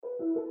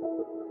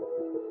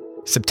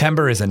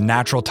September is a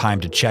natural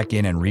time to check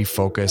in and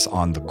refocus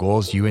on the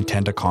goals you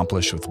intend to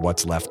accomplish with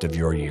what's left of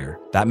your year.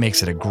 That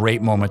makes it a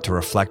great moment to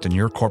reflect on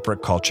your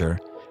corporate culture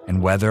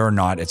and whether or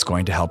not it's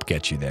going to help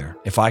get you there.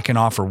 If I can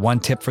offer one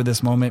tip for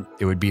this moment,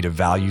 it would be to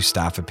value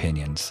staff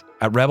opinions.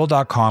 At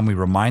Rebel.com, we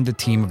remind the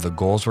team of the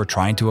goals we're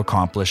trying to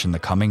accomplish in the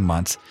coming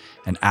months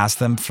and ask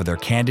them for their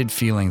candid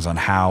feelings on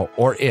how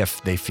or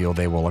if they feel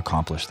they will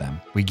accomplish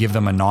them. We give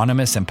them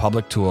anonymous and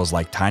public tools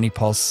like Tiny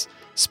Pulse,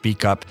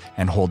 speak up,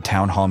 and hold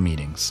town hall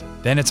meetings.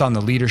 Then it's on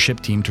the leadership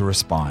team to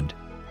respond.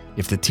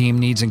 If the team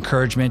needs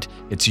encouragement,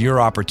 it's your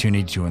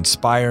opportunity to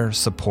inspire,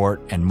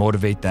 support, and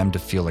motivate them to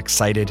feel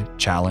excited,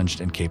 challenged,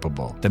 and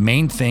capable. The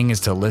main thing is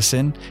to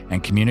listen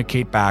and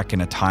communicate back in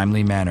a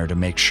timely manner to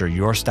make sure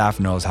your staff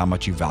knows how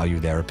much you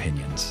value their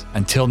opinions.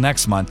 Until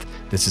next month,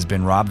 this has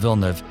been Rob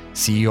Villeneuve,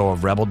 CEO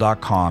of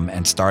Rebel.com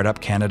and Startup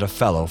Canada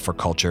Fellow for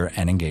Culture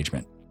and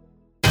Engagement.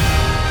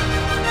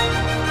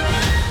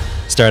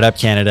 Startup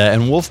Canada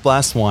and Wolf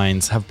Blast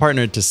Wines have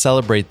partnered to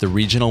celebrate the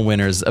regional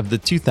winners of the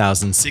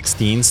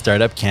 2016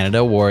 Startup Canada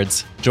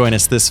Awards. Join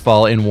us this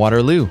fall in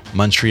Waterloo,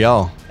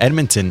 Montreal,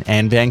 Edmonton,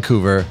 and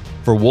Vancouver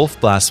for Wolf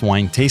Blast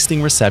Wine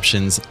tasting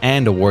receptions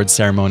and award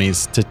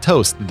ceremonies to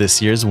toast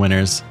this year's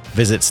winners.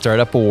 Visit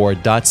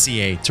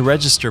startupaward.ca to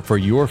register for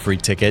your free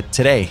ticket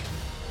today.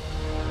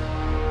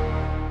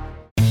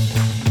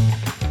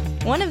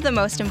 One of the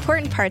most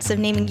important parts of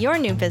naming your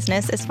new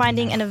business is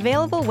finding an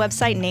available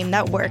website name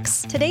that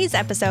works. Today's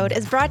episode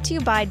is brought to you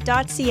by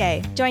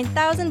 .ca. Join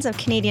thousands of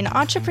Canadian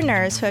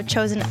entrepreneurs who have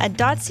chosen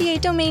a .ca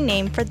domain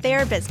name for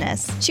their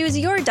business. Choose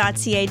your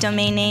 .ca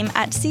domain name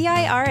at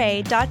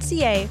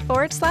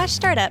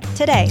cira.ca/startup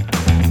today.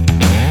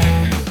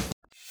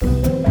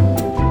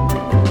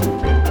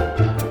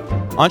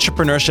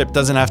 Entrepreneurship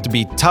doesn't have to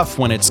be tough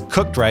when it's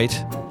cooked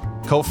right.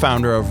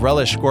 Co-founder of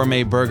Relish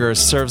Gourmet Burgers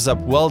serves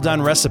up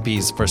well-done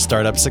recipes for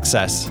startup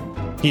success.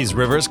 He's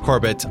Rivers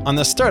Corbett on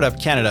the Startup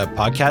Canada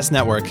Podcast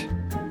Network.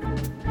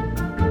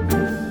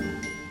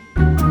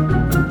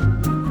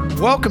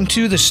 Welcome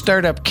to the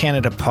Startup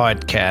Canada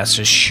Podcast,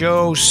 a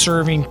show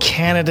serving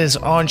Canada's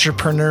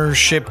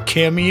entrepreneurship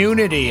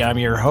community. I'm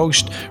your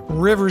host,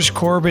 Rivers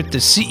Corbett, the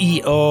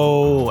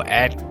CEO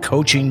at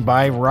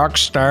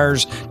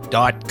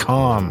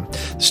coachingbyrockstars.com.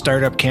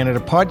 Startup Canada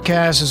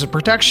Podcast is a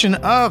production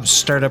of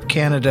Startup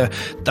Canada,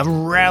 the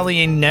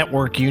rallying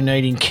network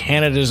uniting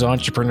Canada's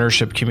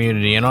entrepreneurship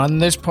community. And on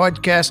this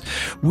podcast,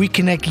 we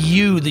connect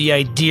you, the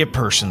idea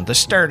person, the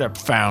startup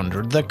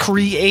founder, the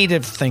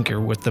creative thinker,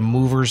 with the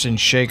movers and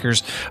shakers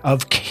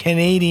of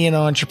Canadian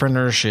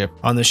entrepreneurship.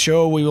 On the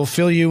show, we will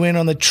fill you in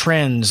on the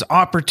trends,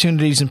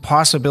 opportunities, and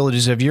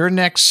possibilities of your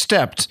next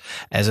steps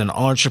as an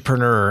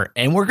entrepreneur.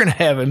 And we're going to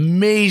have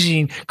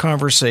amazing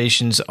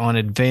conversations on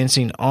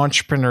advancing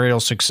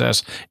entrepreneurial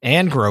success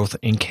and growth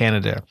in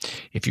Canada.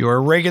 If you are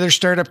a regular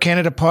Startup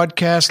Canada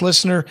podcast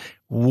listener,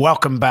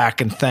 welcome back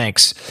and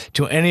thanks.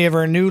 To any of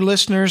our new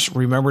listeners,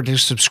 remember to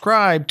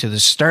subscribe to the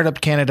Startup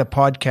Canada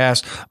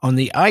podcast on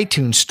the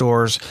iTunes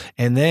stores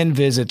and then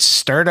visit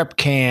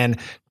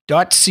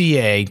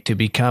startupcan.ca to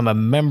become a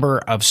member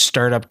of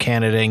Startup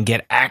Canada and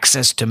get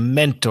access to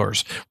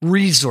mentors,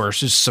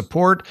 resources,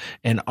 support,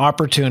 and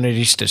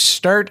opportunities to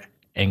start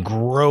and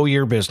grow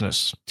your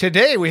business.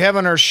 Today, we have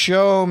on our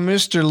show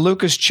Mr.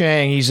 Lucas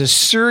Chang. He's a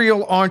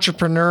serial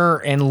entrepreneur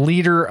and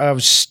leader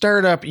of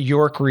Startup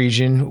York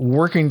Region,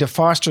 working to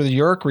foster the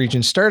York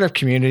Region startup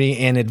community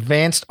and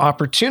advanced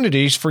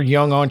opportunities for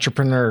young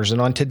entrepreneurs. And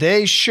on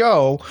today's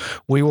show,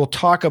 we will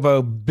talk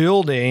about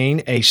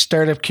building a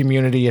startup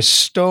community a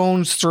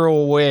stone's throw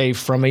away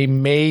from a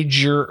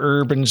major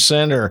urban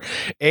center,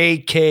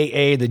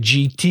 aka the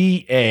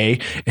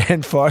GTA,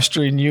 and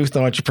fostering youth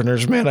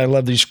entrepreneurs. Man, I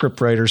love these script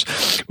writers.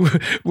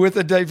 With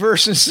a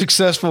diverse and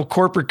successful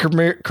corporate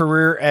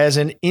career as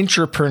an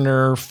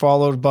intrapreneur,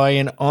 followed by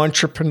an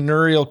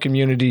entrepreneurial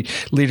community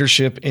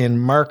leadership in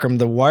Markham,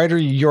 the wider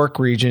York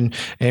region,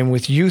 and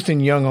with youth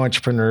and young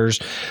entrepreneurs,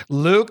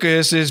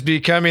 Lucas is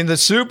becoming the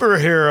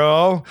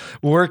superhero,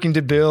 working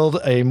to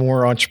build a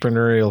more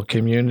entrepreneurial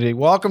community.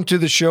 Welcome to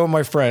the show,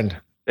 my friend.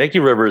 Thank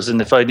you, Rivers.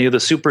 And if I knew the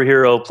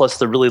superhero plus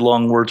the really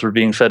long words were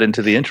being fed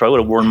into the intro, I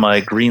would have worn my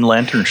Green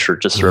Lantern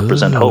shirt just to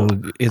represent hope.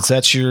 Is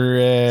that your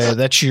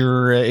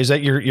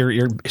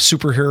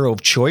superhero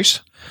of choice?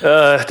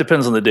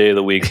 Depends on the day of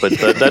the week, but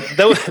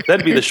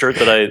that'd be the shirt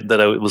that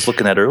I was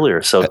looking at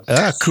earlier. So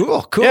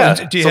cool. Yeah,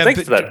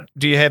 thanks for that.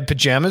 Do you have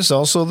pajamas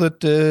also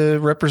that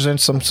represent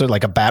some sort of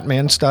like a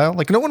Batman style?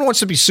 Like no one wants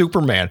to be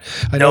Superman.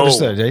 I noticed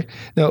that. Eh?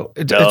 No,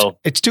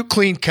 it's too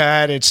clean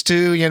cut. It's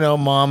too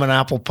mom and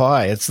apple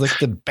pie. It's like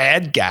the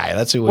bad guy.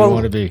 That's who we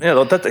want to be. Yeah,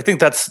 I think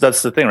that's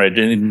the thing, right?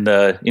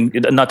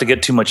 Not to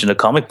get too much into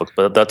comic book,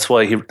 but that's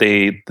why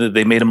they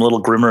made him a little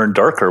grimmer and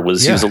darker.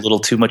 He was a little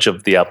too much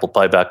of the apple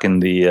pie back in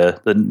the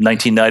the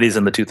 1990s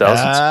and the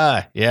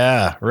 2000s.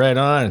 Yeah, right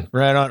on.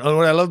 Oh,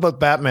 what I love about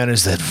Batman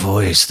is that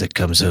voice that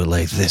comes out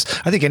like this.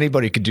 I think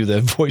anybody could do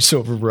that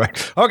voiceover,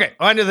 right? Okay,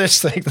 on to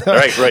this thing.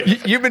 Right.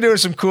 You've been doing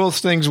some cool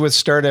things with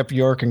Startup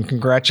York, and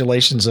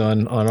congratulations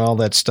on all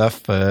that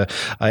stuff.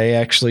 I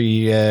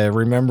actually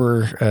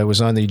remember I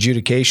was on the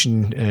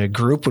adjudication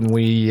group when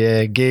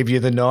we gave you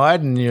the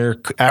nod, and your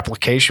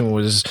application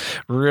was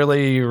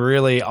really,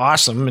 really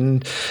awesome.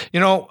 And,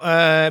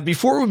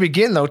 before we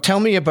begin, though, tell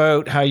me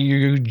about how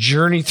you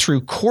journeyed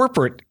through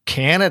corporate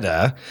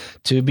Canada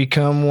to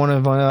become one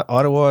of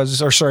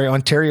Ontario's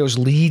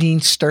leading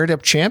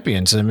startup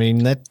champions. I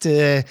mean, that's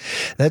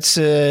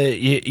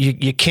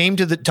you came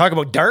to talk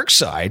about dark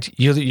side.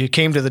 You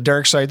came to the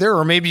dark side there,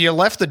 or maybe you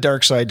left the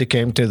dark side to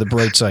came to the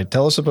bright side.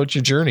 Tell us about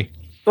your journey.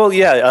 Well,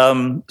 yeah.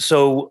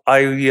 So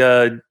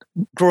I.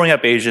 Growing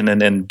up Asian,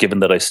 and given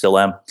that I still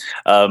am,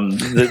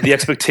 the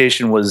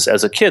expectation was,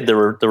 as a kid, there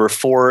were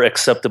 4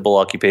 acceptable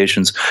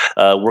occupations: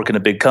 work in a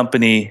big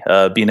company,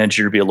 be an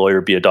engineer, be a lawyer,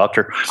 be a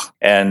doctor,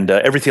 and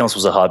everything else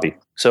was a hobby.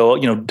 So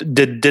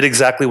did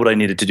exactly what I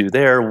needed to do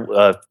there.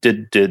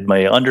 Did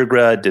my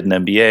undergrad, did an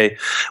MBA,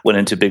 went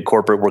into big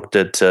corporate, worked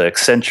at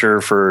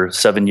Accenture for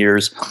 7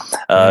 years,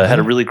 had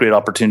a really great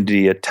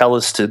opportunity at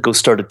TELUS to go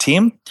start a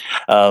team.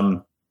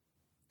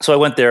 So I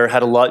went there,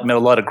 met a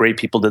lot of great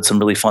people, did some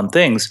really fun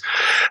things.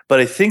 But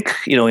I think,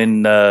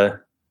 in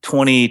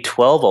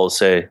 2012, I'll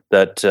say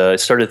that I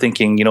started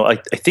thinking, I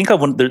think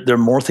there are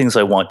more things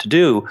I want to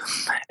do,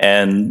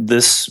 and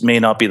this may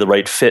not be the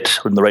right fit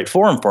or the right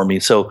forum for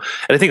me. So,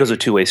 and I think it was a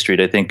two-way street.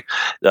 I think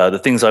the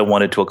things I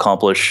wanted to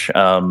accomplish,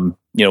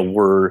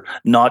 were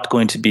not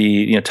going to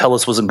be,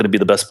 TELUS wasn't going to be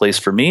the best place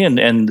for me.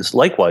 And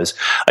likewise,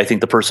 I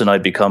think the person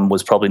I'd become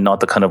was probably not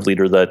the kind of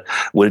leader that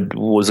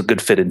was a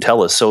good fit in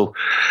TELUS. So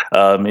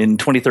in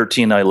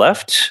 2013, I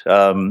left.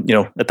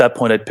 At that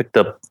point, I'd picked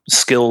up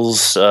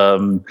skills,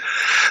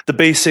 the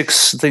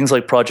basics, things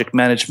like project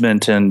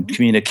management and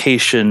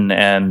communication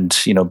and,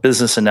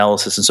 business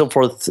analysis and so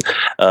forth.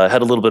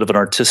 Had a little bit of an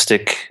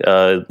artistic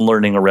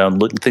learning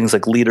around things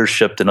like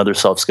leadership and other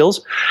soft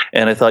skills.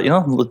 And I thought,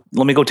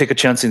 let me go take a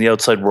chance in the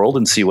outside world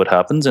and see what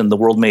happens. And the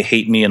world may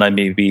hate me and I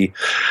may be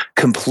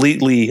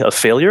completely a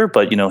failure,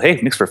 but hey,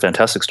 it makes for a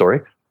fantastic story.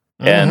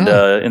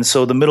 And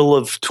so the middle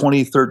of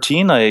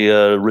 2013, I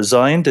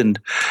resigned and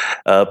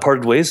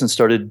parted ways and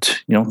started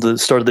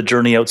the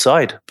journey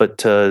outside.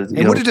 But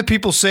what did the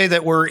people say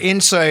that were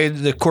inside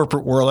the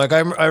corporate world? Like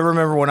I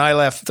remember when I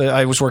left,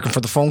 I was working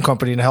for the phone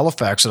company in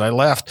Halifax, and I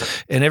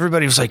left, and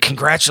everybody was like,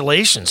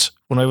 "Congratulations!"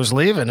 when I was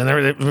leaving, and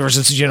there was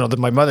this, that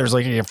my mother's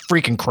like, "You're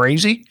freaking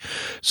crazy."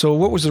 So,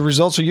 what was the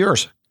results of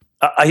yours?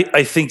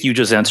 I think you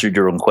just answered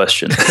your own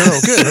question.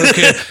 Oh, good.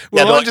 Okay.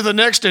 Well, on to the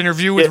next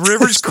interview with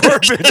Rivers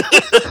Corbett.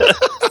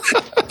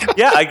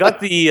 Yeah, I got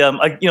the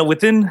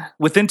within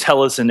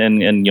TELUS and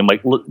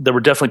there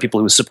were definitely people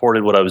who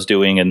supported what I was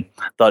doing and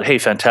thought, "Hey,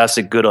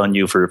 fantastic, good on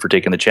you for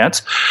taking the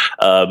chance."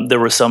 There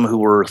were some who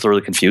were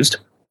thoroughly confused.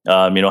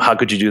 How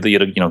could you do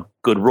the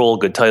good role,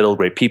 good title,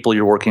 great people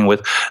you're working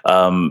with?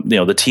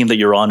 The team that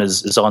you're on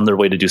is on their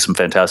way to do some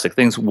fantastic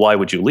things. Why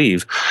would you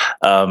leave?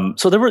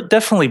 So there were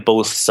definitely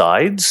both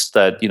sides.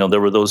 That there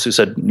were those who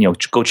said,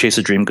 go chase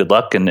a dream, good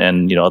luck, and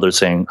others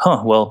saying,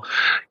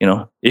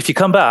 if you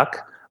come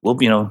back,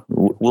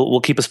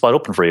 we'll keep a spot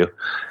open for you.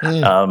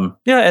 And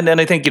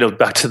I think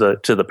back to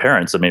the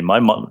parents. I mean,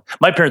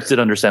 my parents did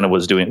understand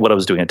what I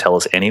was doing at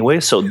TELUS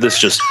anyway, so this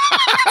just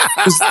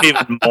was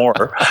even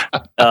more.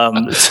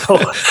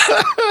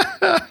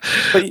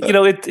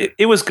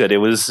 It was good. It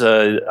was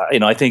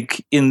I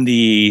think in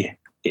the.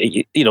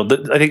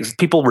 I think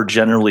people were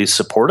generally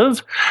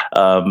supportive.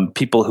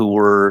 People who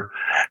were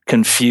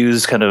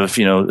confused kind of,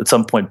 at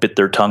some point bit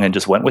their tongue and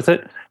just went with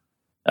it.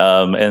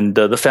 And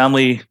the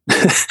family,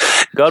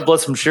 God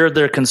bless them, shared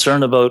their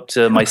concern about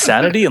my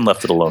sanity and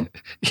left it alone.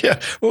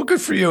 Yeah, well,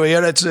 good for you.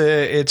 Yeah,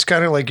 it's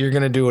kind of like you're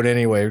going to do it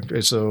anyway.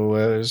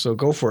 So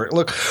go for it.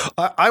 Look,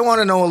 I want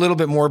to know a little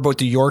bit more about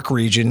the York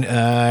region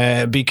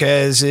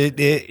because it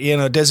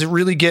does it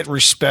really get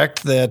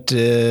respect that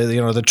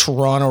the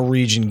Toronto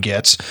region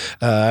gets?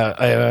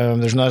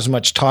 There's not as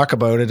much talk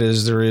about it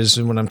as there is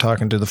when I'm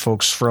talking to the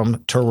folks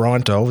from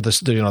Toronto,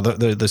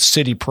 the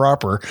city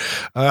proper.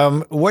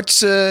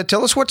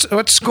 Tell us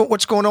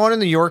what's going on in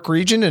the York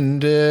region,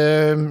 and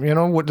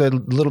what a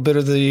little bit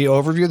of the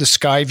overview, the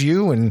sky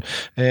view, and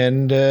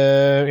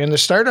the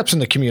startups in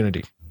the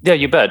community. Yeah,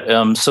 you bet.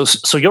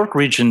 So York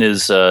Region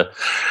is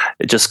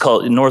just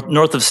called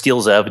north of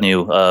Steeles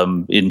Avenue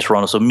in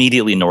Toronto, so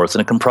immediately north,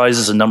 and it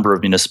comprises a number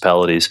of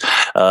municipalities.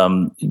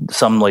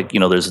 Some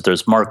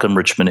there's Markham,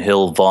 Richmond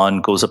Hill,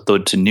 Vaughan, goes up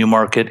to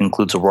Newmarket,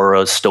 includes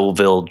Aurora,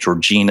 Stouffville,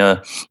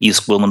 Georgina,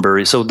 East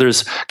Gwillimbury. So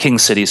there's King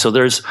City. So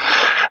there's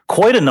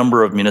quite a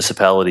number of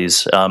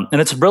municipalities, and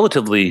it's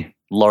relatively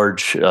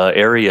large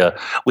area.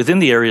 Within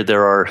the area,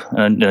 there are,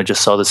 and I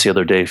just saw this the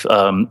other day,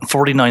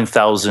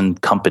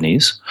 49,000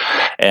 companies,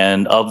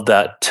 and of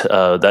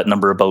that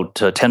number, about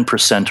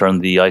 10% are in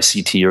the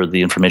ICT or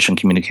the information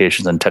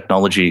communications and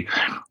technology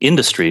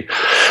industry.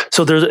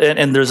 So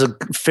there's a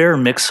fair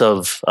mix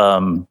of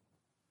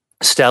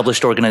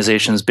established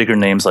organizations, bigger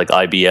names like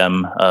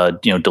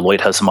IBM.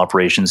 Deloitte has some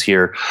operations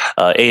here.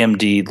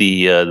 AMD,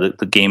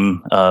 the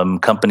game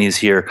companies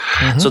here.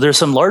 So there's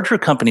some larger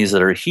companies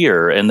that are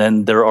here, and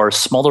then there are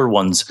smaller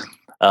ones.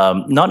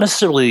 Not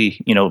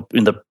necessarily,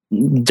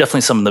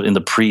 definitely some in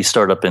the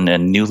pre-startup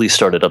and newly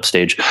started up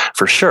stage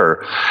for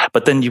sure.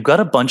 But then you've got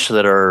a bunch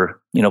that are,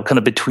 kind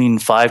of between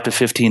 5 to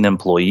 15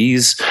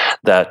 employees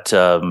that,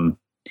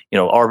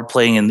 are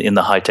playing in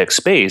the high tech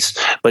space.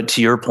 But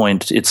to your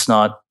point, it's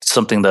not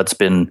something that's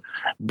been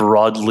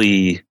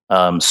broadly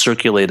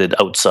circulated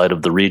outside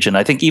of the region.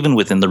 I think even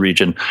within the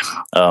region,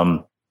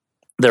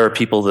 there are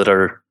people that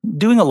are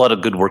doing a lot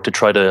of good work to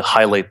try to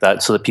highlight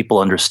that so that people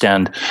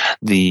understand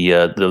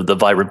the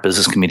vibrant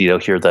business community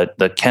out here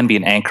that can be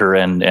an anchor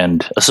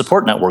and a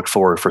support network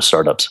for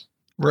startups.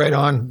 Right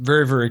on.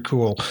 Very, very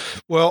cool.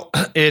 Well,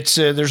 it's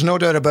there's no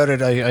doubt about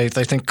it. I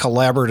think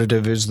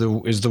collaborative is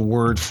the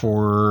word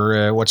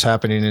for what's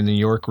happening in the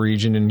York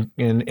region.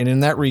 And in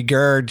that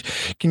regard,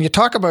 can you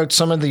talk about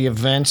some of the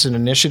events and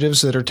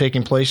initiatives that are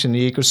taking place in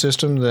the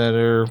ecosystem that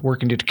are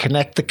working to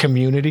connect the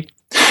community?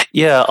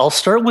 Yeah, I'll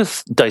start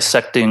with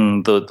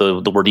dissecting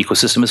the word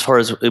ecosystem as far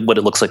as what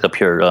it looks like up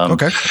here.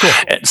 Okay, cool.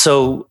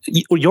 So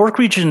York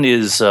region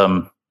is,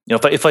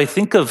 if I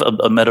think of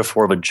a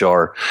metaphor of a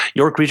jar,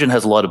 York region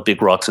has a lot of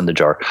big rocks in the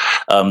jar.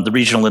 The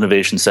Regional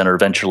Innovation Center,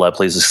 Venture Lab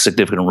plays a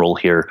significant role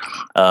here.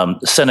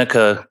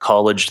 Seneca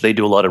College, they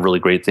do a lot of really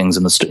great things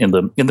in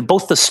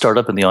both the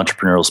startup and the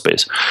entrepreneurial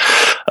space.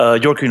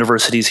 York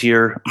University's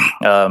here.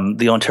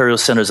 The Ontario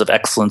Centers of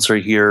Excellence are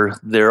here.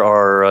 There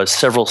are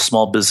several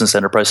small business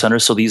enterprise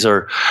centers. So these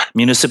are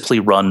municipally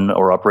run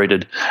or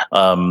operated,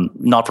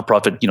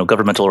 not-for-profit,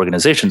 governmental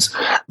organizations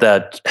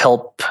that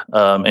help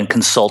and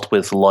consult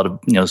with a lot of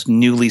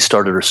newly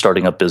started or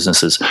starting up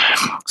businesses.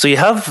 So you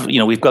have,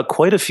 we've got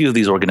quite a few of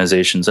these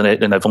organizations,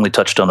 and I've only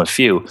touched on a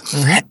few,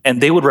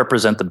 and they would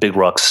represent the big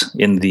rocks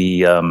in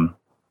the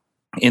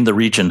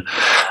region.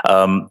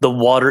 The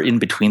water in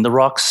between the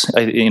rocks,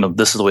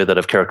 this is the way that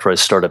I've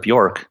characterized Startup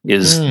York,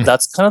 is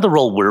that's kind of the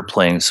role we're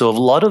playing. So a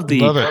lot of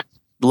the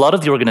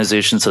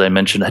organizations that I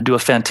mentioned do a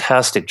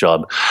fantastic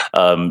job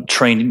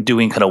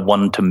doing kind of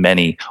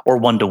one-to-many or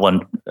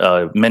one-to-one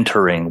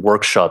mentoring,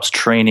 workshops,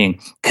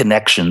 training,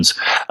 connections.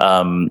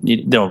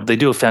 They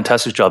do a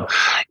fantastic job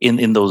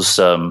in those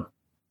kind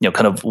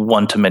of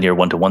one-to-many or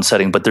one-to-one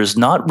setting. But there's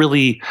not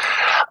really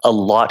a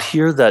lot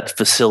here that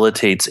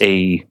facilitates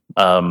a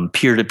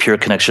peer-to-peer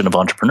connection of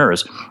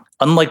entrepreneurs.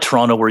 Unlike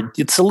Toronto, where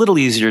it's a little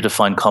easier to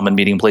find common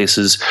meeting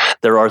places,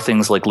 there are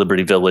things like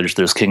Liberty Village,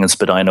 there's King and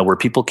Spadina, where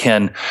people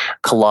can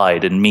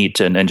collide and meet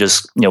and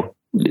just,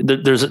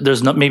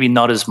 there's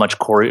not as much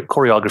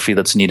choreography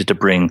that's needed to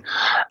bring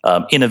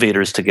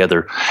innovators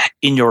together.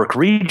 In York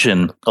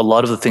region, a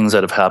lot of the things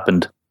that have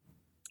happened,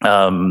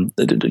 kind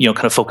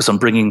of focus on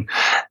bringing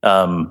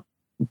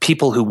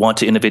people who want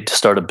to innovate to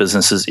start up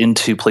businesses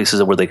into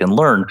places where they can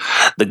learn.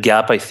 The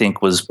gap, I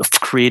think, was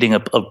creating a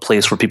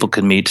place where people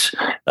could meet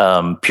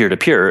peer to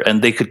peer,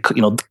 and they could,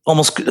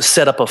 almost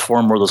set up a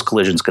forum where those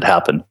collisions could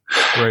happen.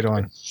 Right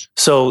on.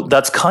 So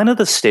that's kind of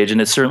the stage,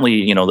 and it's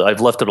certainly,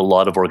 I've left out a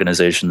lot of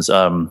organizations.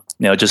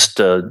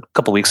 Just a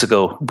couple of weeks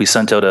ago, we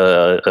sent out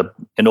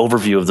an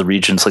overview of the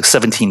region. It's like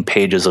 17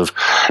 pages of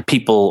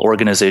people,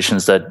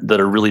 organizations that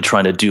are really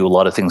trying to do a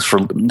lot of things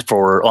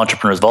for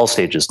entrepreneurs of all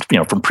stages,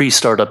 from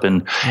pre-startup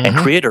and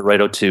creator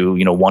right out to,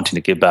 wanting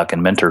to give back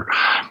and mentor.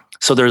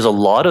 So there's a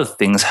lot of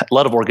things, a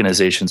lot of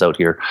organizations out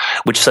here,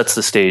 which sets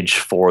the stage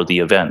for the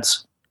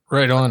events.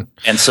 Right on.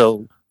 And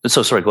so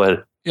sorry, go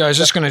ahead. Yeah, I was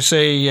just going to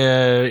say,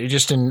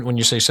 when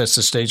you say sets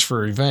the stage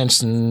for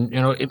events, and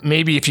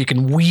maybe if you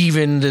can weave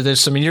into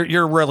this, I mean,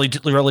 you're a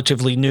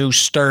relatively new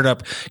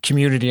startup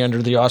community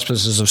under the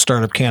auspices of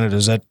Startup Canada.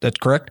 Is that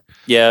correct?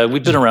 Yeah,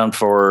 we've been around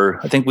for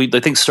I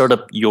think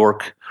Startup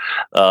York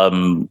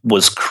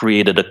was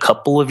created a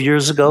couple of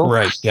years ago,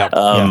 right? Yeah,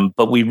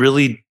 but we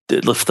really.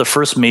 The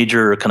first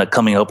major kind of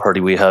coming out party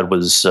we had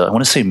was, I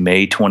want to say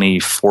May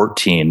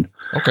 2014.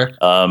 Okay.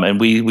 And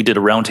we did a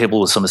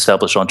roundtable with some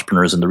established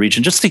entrepreneurs in the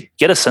region just to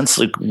get a sense,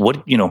 like,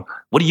 what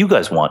do you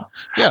guys want?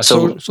 Yeah.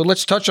 So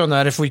let's touch on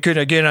that if we could.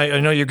 Again, I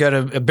know you've got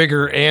a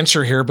bigger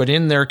answer here, but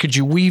in there, could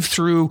you weave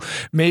through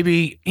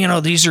maybe,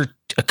 these are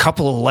a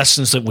couple of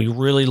lessons that we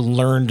really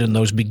learned in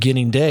those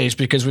beginning days,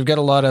 because we've got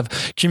a lot of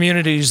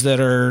communities that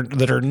are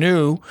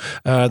new,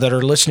 that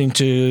are listening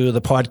to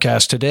the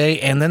podcast today.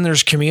 And then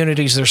there's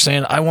communities that are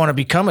saying, I want to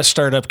become a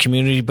startup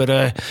community, but,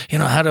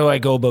 how do I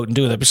go about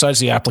doing that besides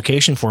the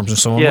application forms and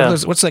so on? Yeah.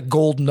 What's that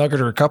gold nugget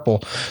or a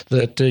couple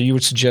that you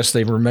would suggest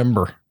they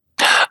remember?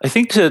 I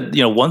think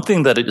one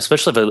thing that,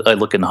 especially if I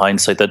look in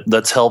hindsight,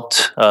 that's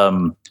helped,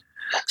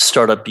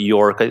 Startup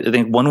York, I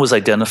think one was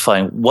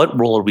identifying what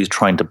role are we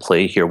trying to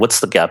play here? What's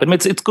the gap? I mean,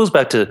 it goes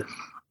back to,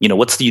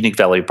 what's the unique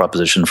value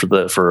proposition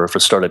for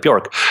Startup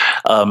York?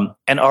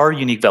 And our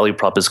unique value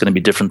prop is going to be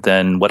different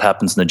than what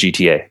happens in the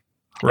GTA.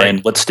 Right.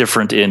 And what's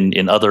different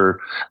in other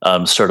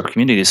startup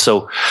communities.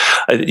 So,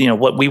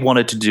 what we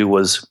wanted to do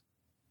was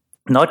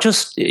not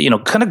just,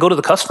 kind of go to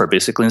the customer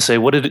basically and say,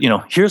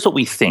 here's what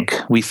we think.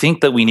 We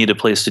think that we need a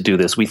place to do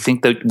this. We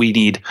think that we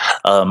need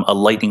a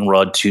lightning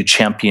rod to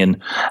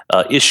champion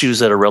issues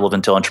that are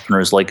relevant to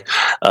entrepreneurs, like,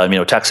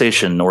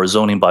 taxation or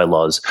zoning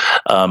bylaws.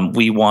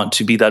 We want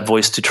to be that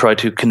voice to try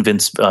to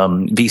convince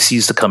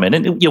VCs to come in.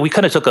 And, we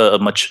kind of took a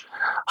much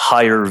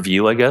higher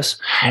view, I guess.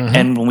 Mm-hmm.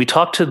 And when we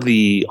talked to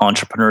the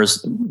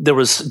entrepreneurs, there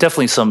was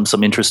definitely some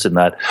interest in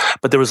that,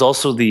 but there was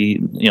also the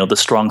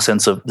strong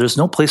sense of there's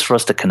no place for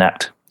us to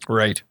connect.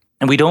 Right.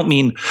 And we don't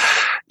mean,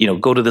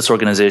 go to this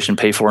organization,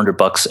 pay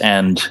 $400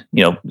 and,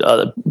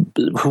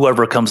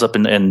 whoever comes up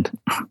and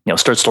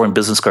starts throwing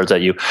business cards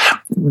at you.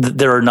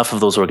 There are enough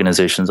of those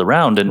organizations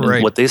around. And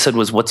right. What they said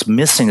was what's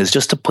missing is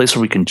just a place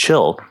where we can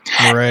chill.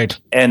 Right.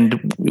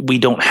 And we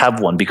don't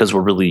have one because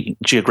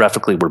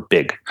geographically, we're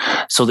big.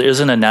 So there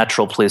isn't a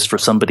natural place for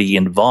somebody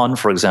in Vaughan,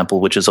 for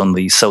example, which is on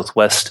the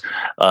southwest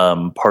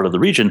part of the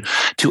region,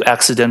 to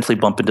accidentally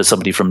bump into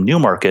somebody from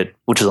Newmarket,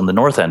 which is on the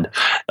north end,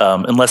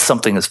 unless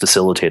something is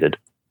facilitated.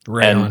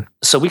 Right. And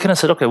so we kind of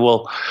said, okay,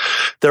 well,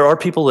 there are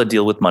people that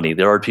deal with money.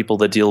 There are people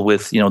that deal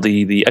with,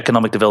 the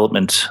economic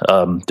development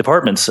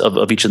departments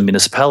of each of the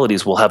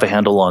municipalities will have a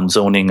handle on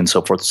zoning and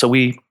so forth. So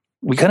we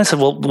kind of said,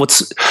 well,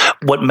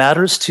 what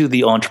matters to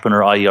the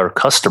entrepreneur, i.e., our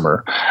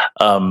customer,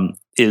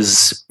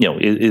 is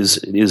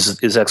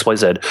X, Y,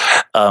 Z.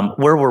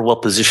 Where we're well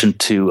positioned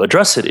to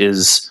address it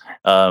is,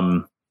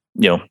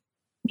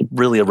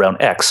 really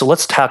around X. So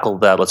let's tackle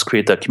that. Let's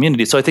create that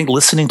community. So I think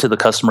listening to the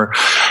customer,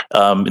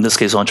 in this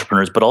case,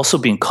 entrepreneurs, but also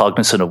being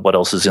cognizant of what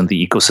else is in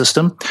the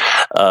ecosystem,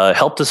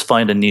 helped us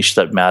find a niche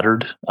that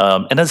mattered.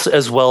 And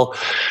as well,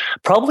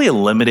 probably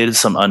eliminated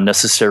some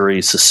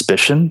unnecessary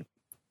suspicion.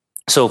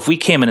 So if we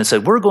came in and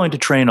said, we're going to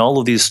train all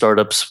of these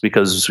startups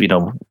because,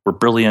 we're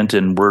brilliant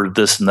and we're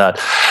this and that,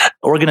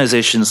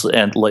 organizations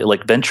and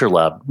like Venture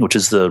Lab, which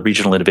is the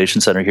regional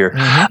innovation center here,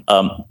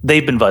 mm-hmm.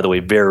 They've been, by the way,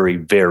 very,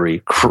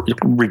 very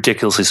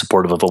ridiculously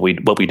supportive of what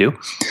we do.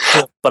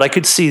 But I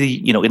could see,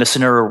 in a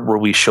scenario where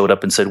we showed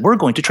up and said, we're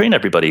going to train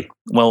everybody.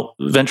 Well,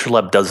 Venture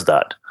Lab does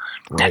that.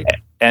 Right.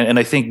 And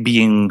I think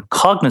being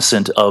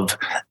cognizant of,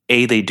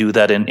 they do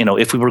that. And,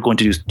 if we were going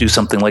to do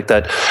something like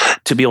that,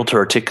 to be able to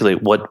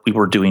articulate what we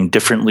were doing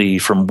differently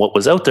from what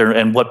was out there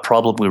and what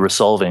problem we were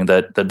solving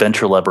that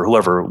Venture Lab or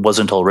whoever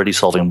wasn't already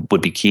solving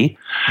would be key.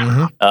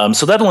 Mm-hmm.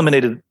 So that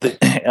eliminated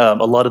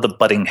a lot of the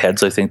butting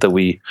heads, I think, that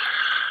we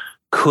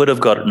could have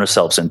gotten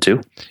ourselves into.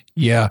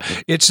 Yeah,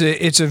 it's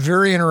a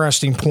very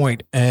interesting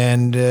point,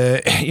 and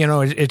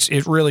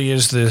it really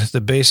is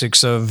the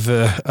basics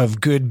of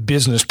good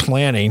business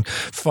planning.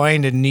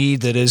 Find a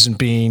need that isn't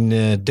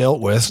being dealt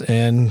with,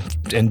 and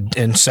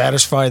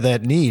satisfy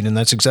that need, and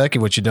that's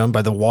exactly what you've done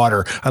by the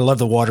water. I love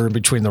the water in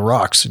between the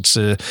rocks. It's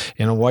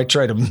why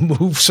try to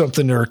move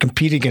something or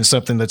compete against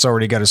something that's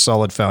already got a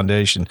solid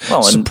foundation?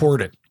 Well,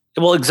 support it.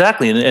 Well,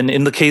 exactly. And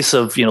in the case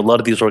of, a lot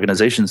of these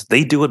organizations,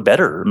 they do it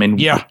better. I mean,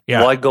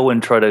 why go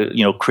and try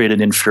to, create an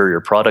inferior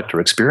product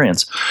or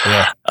experience?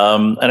 Yeah.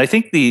 And I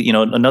think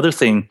another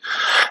thing,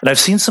 and I've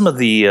seen some of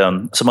the,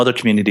 some other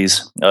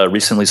communities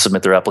recently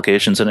submit their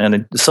applications,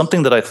 and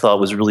something that I thought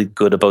was really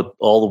good about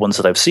all the ones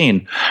that I've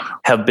seen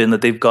have been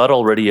that they've got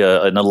already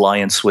an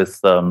alliance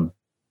with,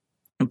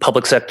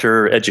 public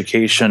sector,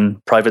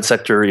 education, private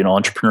sector,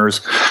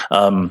 entrepreneurs,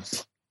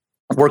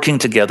 working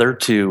together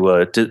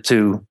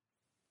to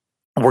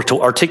work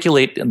to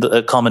articulate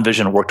a common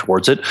vision and work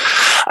towards it.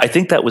 I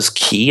think that was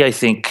key. I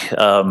think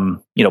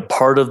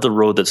part of the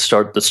road that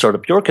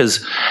Startup York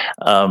has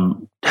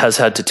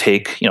had to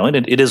take, and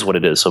it is what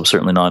it is, so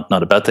certainly not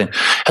a bad thing,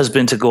 has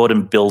been to go out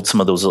and build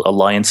some of those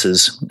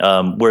alliances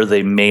where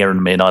they may or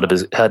may not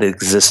have had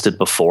existed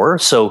before.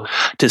 So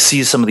to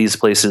see some of these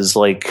places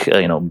like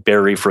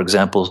Barrie, for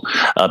example,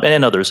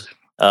 and others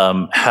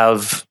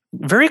have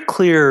very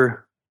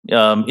clear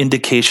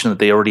indication that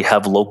they already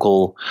have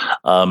local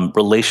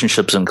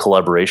relationships and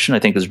collaboration, I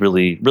think is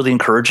really, really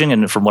encouraging.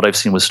 And from what I've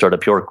seen with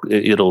Startup York,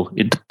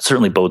 it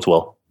certainly bodes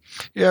well.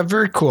 Yeah,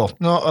 very cool.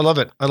 No, I love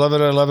it. I love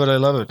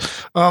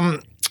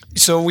it.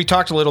 So we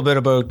talked a little bit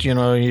about,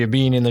 you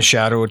being in the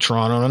shadow of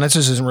Toronto, and this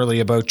isn't really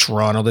about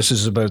Toronto. This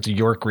is about the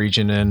York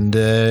region, and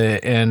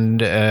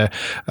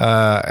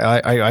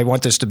I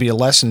want this to be a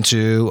lesson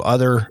to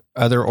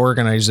other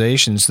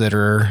organizations that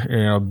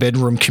are,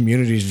 bedroom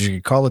communities, if you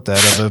could call it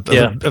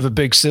that, of a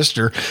big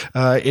sister,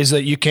 is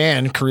that you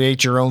can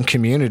create your own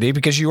community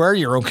because you are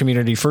your own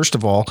community first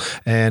of all,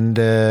 and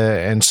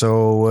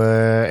so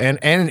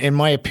in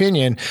my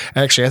opinion,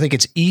 actually, I think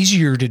it's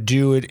easier to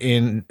do it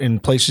in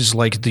places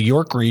like the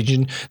York region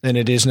than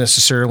it is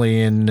necessarily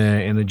in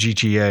the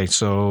GTA.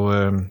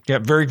 So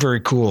very,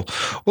 very cool.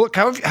 Well, look,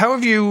 how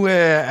have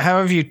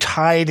you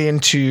tied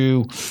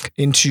into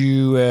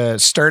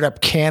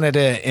Startup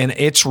Canada and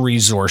its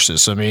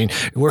resources? I mean,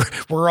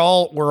 we're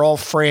all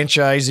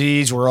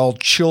franchisees. We're all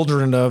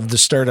children of the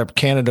Startup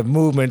Canada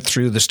movement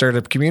through the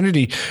startup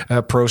community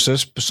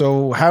process.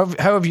 So how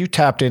have you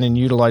tapped in and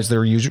utilized their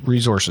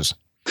resources?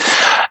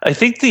 I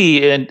think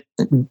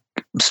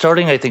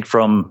starting, I think,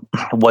 from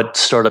what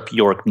Startup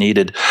York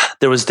needed,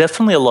 there was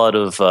definitely a lot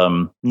of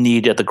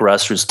need at the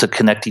grassroots to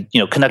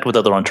connect with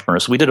other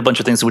entrepreneurs. We did a bunch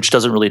of things which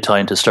doesn't really tie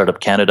into Startup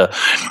Canada.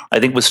 I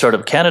think with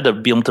Startup Canada,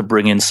 be able to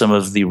bring in some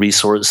of the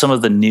resources, some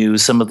of the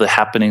news, some of the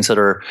happenings that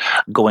are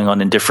going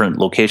on in different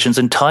locations,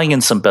 and tying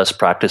in some best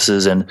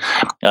practices and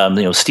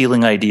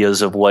stealing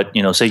ideas of what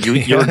say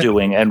you're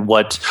doing and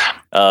what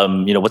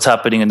what's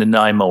happening in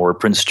Nanaimo or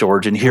Prince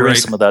George, and hearing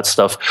some of that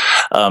stuff.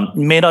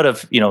 May not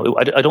have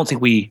I don't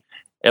think we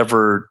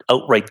ever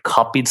outright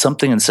copied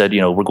something and said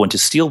we're going to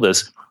steal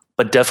this,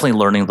 but definitely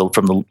learning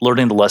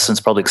the lessons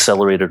probably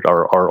accelerated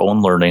our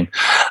own learning.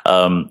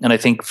 And I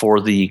think for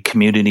the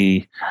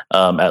community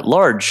at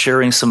large,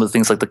 sharing some of the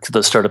things like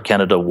the Startup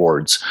Canada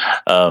Awards,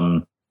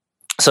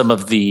 some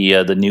of the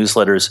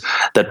newsletters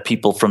that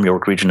people from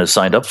York Region have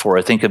signed up for,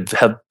 I think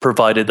have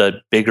provided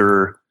a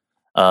bigger,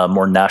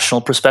 more national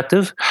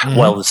perspective,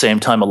 while at the same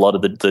time, a lot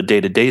of the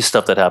day-to-day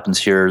stuff that happens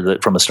here,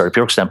 that from a Startup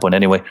York standpoint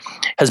anyway,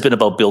 has been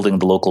about building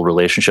the local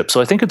relationship.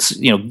 So I think it's,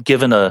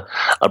 given a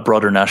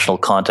broader national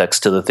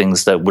context to the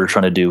things that we're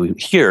trying to do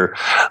here,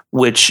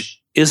 which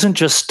isn't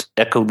just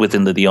echoed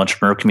within the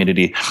entrepreneur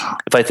community.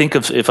 If I think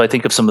of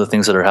some of the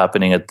things that are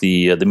happening at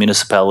the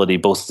municipality,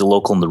 both the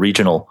local and the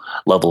regional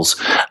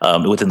levels,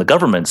 within the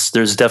governments,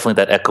 there's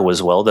definitely that echo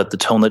as well, that the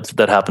tone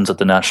that happens at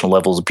the national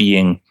level is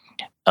being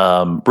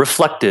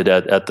reflected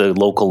at the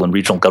local and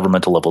regional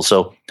governmental level.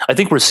 So I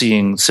think we're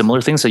seeing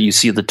similar things, that you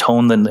see the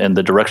tone and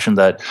the direction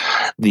that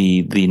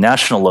the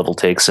national level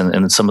takes,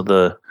 and some of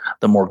the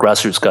more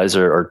grassroots guys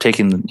are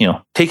taking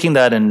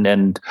that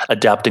and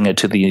adapting it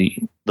to the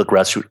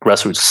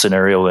grassroots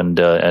scenario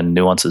and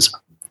nuances.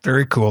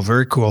 Very cool.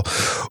 Very cool.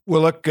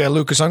 Well, look,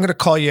 Lucas, I'm going to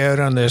call you out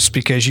on this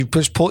because you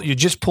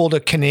just pulled a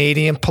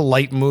Canadian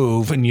polite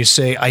move, and you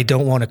say, I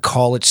don't want to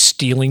call it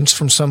stealing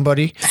from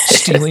somebody,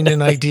 stealing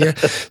an idea.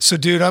 So,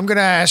 dude, I'm going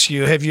to ask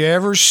you, have you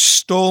ever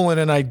stolen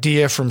an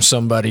idea from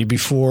somebody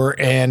before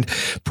and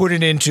put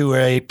it into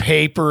a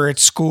paper at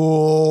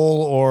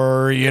school,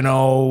 or,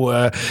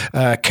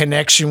 a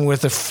connection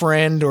with a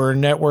friend or a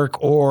network,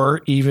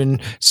 or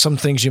even some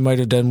things you might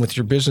have done with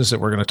your business that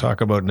we're going to talk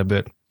about in a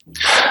bit?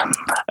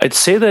 I'd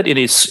say that it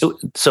is.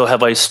 So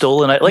have I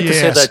stolen? I like to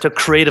say that I took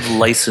creative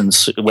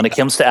license when it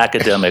comes to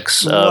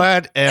academics.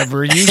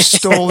 Whatever. You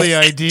stole the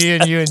idea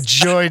and you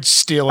enjoyed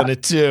stealing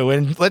it too.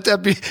 And let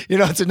that be,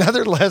 it's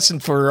another lesson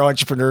for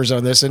entrepreneurs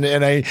on this. And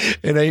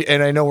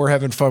I know we're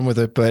having fun with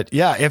it, but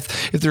yeah,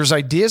 if there's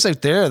ideas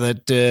out there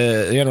that,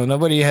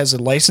 nobody has a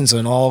license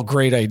on all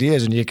great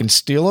ideas and you can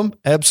steal them,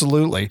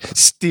 absolutely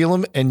steal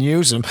them and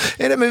use them.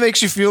 And if it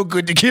makes you feel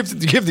good to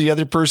give the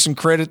other person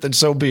credit, then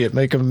so be it.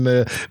 Make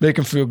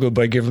them feel good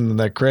by giving them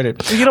that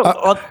credit.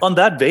 On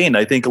that vein,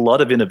 I think a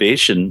lot of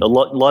innovation, a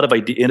lot of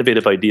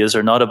innovative ideas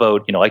are not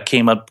about, I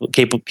came up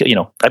capable,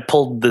 I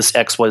pulled this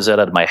XYZ out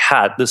of my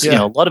hat. This,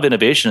 a lot of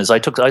innovation is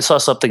I saw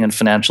something in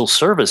financial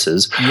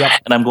services,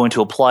 and I'm going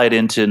to apply it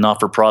into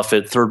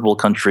not-for-profit third world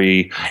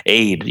country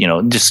aid,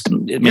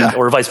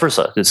 or vice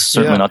versa. It's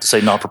certainly not to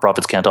say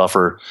not-for-profits can't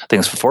offer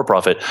things for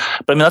profit,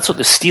 but that's what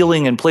the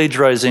stealing and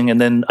plagiarizing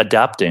and then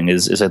adapting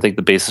is I think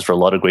the basis for a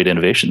lot of great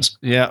innovations.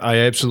 Yeah, I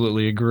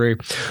absolutely agree.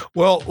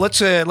 Well, let's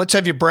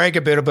have you brag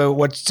a bit about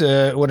what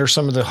are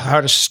some of the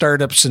hottest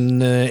startups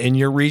in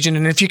your region,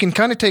 and if you can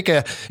kind of take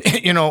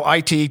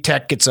IT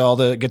tech gets all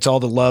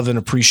the love and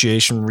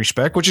appreciation and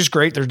respect, which is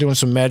great. They're doing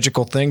some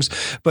magical things,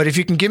 but if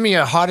you can give me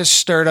a hottest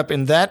startup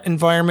in that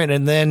environment,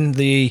 and then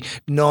the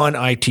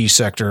non-IT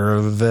sector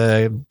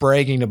of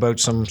bragging about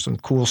some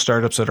cool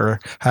startups that are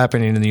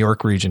happening in the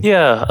York region.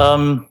 Yeah,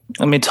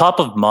 top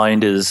of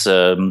mind is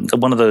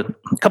one of the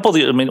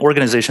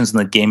organizations in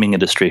the gaming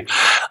industry.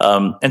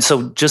 And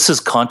so just as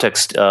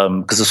context,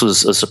 because this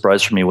was a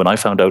surprise for me when I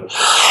found out,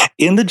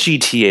 in the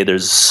GTA,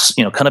 there's,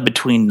 kind of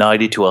between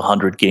 90 to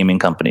 100 gaming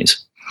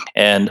companies.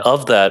 And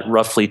of that,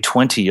 roughly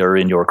 20 are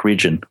in York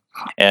region.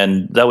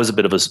 And that was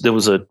it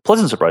was a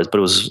pleasant surprise, but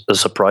it was a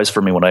surprise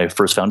for me when I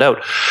first found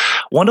out.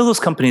 One of those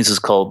companies is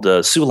called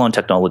Sulon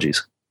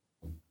Technologies.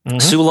 Mm-hmm.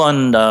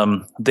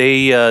 Sulon,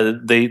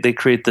 they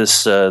create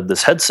this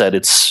headset.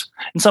 It's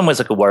in some ways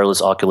like a wireless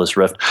Oculus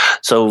Rift.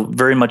 So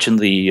very much in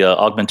the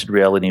augmented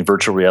reality and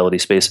virtual reality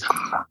space.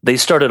 They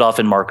started off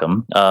in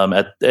Markham,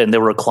 and they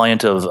were a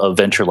client of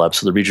Venture Labs,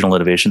 so the Regional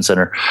Innovation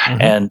Center.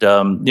 Mm-hmm.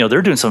 And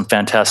they're doing some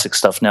fantastic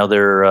stuff now.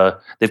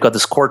 They've got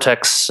this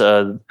Cortex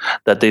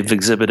that they've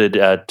exhibited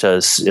at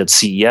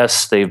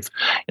CES. They've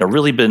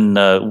really been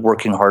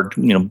working hard,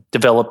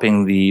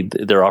 developing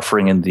their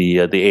offering in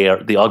the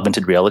AR, the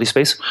augmented reality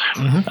space.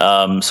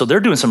 Mm-hmm. So they're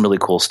doing some really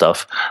cool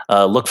stuff.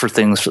 Look for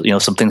things,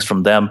 some things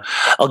from them.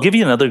 I'll give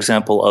you another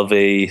example of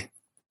a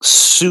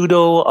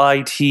pseudo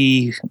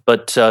IT,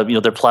 but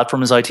their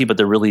platform is IT, but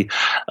they're really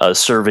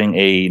serving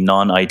a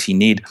non-IT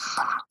need.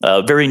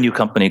 A very new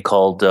company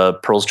called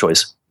Pearl's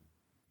Choice.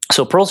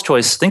 So Pearl's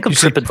Choice, think of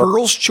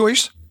Pearl's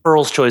Choice.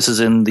 Pearl's Choice is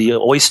in the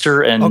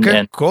oyster and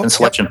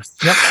selection.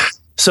 Yep.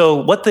 So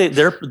what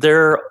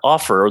their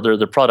offer, or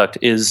their product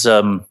is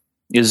kind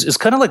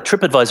of like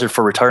TripAdvisor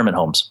for retirement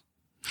homes.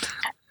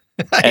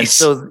 Nice. And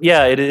so,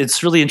 yeah,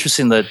 it's really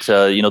interesting that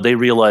they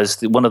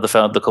realized, one of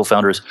the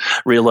co-founders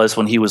realized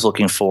when he was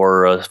looking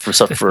for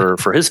stuff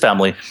for his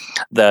family,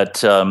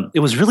 that it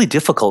was really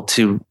difficult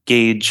to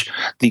gauge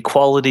the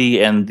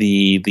quality and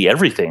the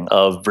everything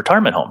of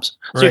retirement homes.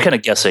 So you're kind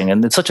of guessing,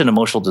 and it's such an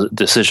emotional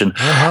decision.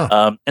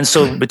 And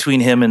so between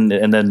him and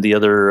then the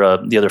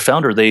other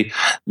founder, they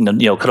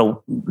kind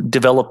of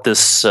developed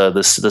this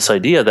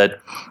idea that.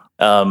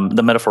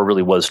 The metaphor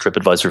really was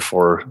TripAdvisor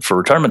for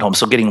retirement homes.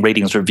 So getting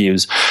ratings,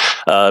 reviews,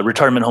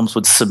 retirement homes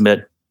would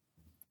submit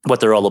what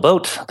they're all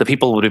about. The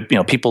people would,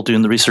 people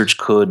doing the research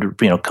could,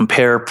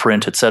 compare,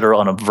 print, et cetera,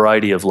 on a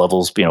variety of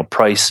levels,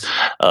 price,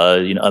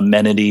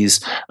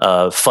 amenities,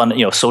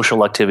 fun,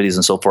 social activities,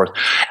 and so forth.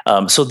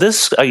 So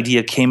this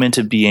idea came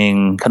into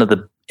being kind of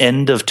the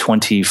end of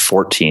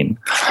 2014,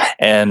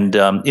 and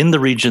in the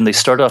region, they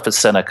started off at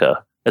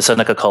Seneca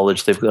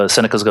College.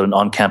 Seneca's got an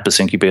on-campus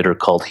incubator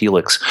called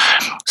Helix.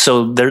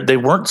 So they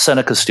weren't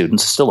Seneca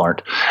students, still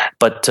aren't,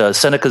 but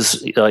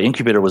Seneca's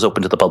incubator was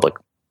open to the public.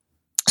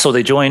 So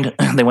they joined.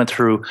 They went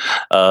through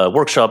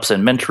workshops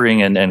and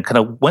mentoring, and kind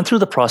of went through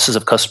the process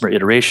of customer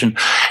iteration.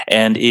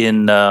 And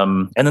and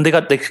then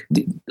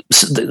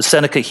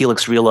Seneca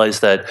Helix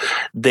realized that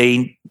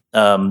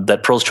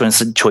that Pearl's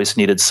Choice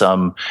needed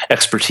some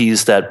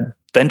expertise that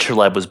Venture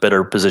Lab was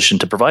better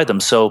positioned to provide them.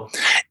 So,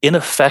 in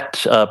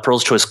effect,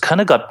 Pearl's Choice kind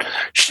of got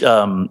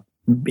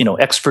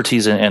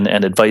expertise and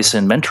advice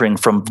and mentoring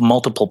from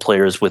multiple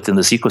players within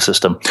this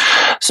ecosystem.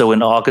 So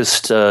in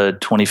August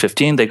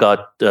 2015, they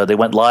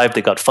went live,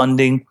 they got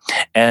funding,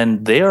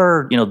 and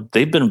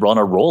they've been on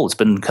a roll. It's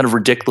been kind of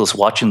ridiculous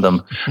watching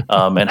them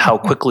and how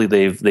quickly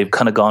they've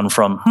kind of gone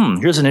from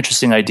here's an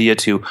interesting idea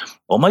to,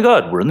 oh my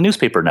God, we're in the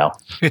newspaper now.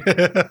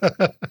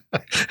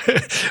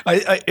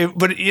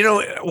 But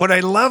what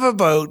I love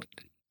about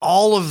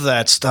all of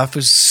that stuff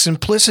is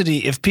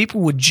simplicity. If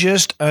people would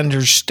just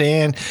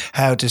understand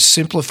how to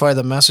simplify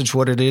the message,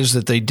 what it is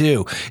that they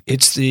do,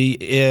 it's the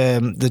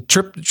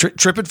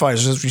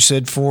TripAdvisor, as we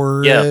said,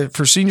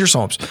 for seniors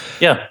homes.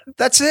 Yeah,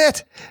 that's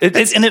it.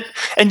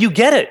 And you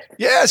get it.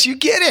 Yes, you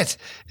get it.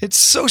 It's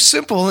so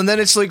simple, and then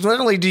it's like, not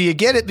only do you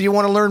get it, but you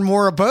want to learn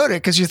more about it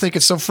because you think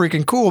it's so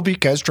freaking cool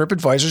because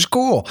TripAdvisor is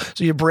cool.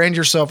 So you brand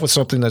yourself with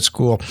something that's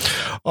cool.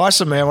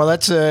 Awesome, man. Well,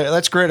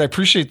 that's great. I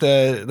appreciate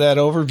that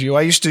overview.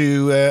 I used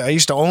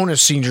to own a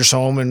seniors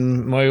home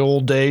in my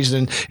old days,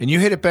 and you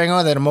hit it bang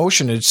on, that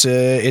emotion.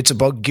 It's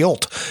about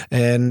guilt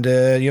and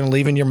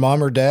leaving your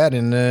mom or dad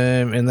in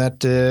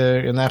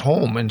that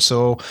home, and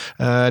so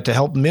to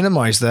help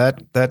minimize that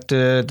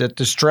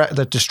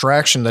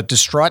distraction, that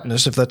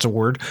distraughtness, if that's a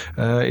word.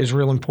 Is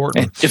real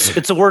important.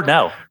 It's a word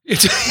now.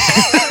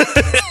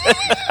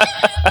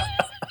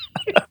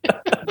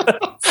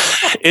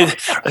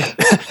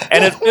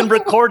 And it's been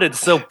recorded,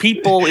 so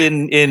people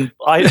in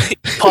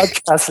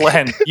podcast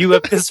land, you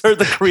have misheard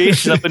the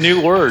creation of a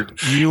new word.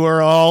 You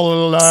are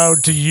all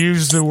allowed to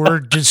use the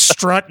word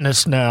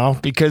distraughtness now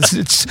because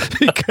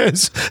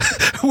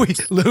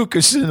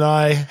Lucas and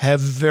I have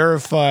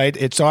verified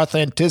its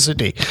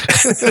authenticity.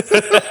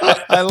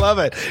 I love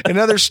it.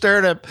 Another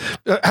startup.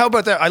 How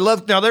about that?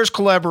 Now there's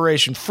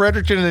collaboration.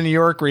 Fredericton and the New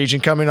York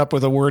region coming up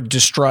with a word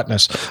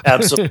distraughtness.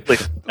 Absolutely.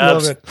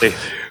 Absolutely.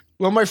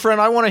 Well, my friend,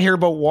 I want to hear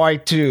about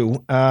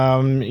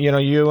Y2.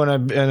 You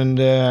and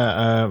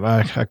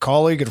a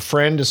colleague, a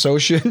friend,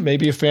 associate,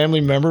 maybe a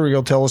family member.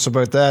 You'll tell us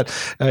about that.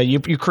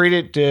 You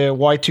created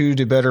Y2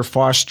 to better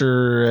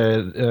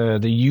foster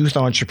the youth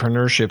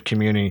entrepreneurship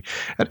community.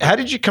 How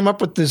did you come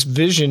up with this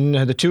vision,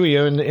 the two of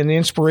you, and the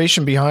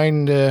inspiration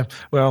behind?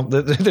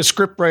 The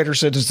script writer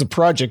said it's the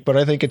project, but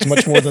I think it's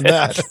much more than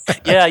that.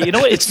 Yeah,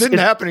 it didn't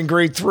happen in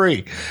grade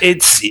 3.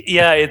 It's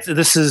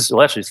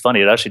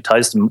funny. It actually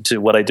ties to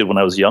what I did when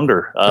I was younger.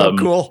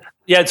 Cool.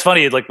 Yeah, it's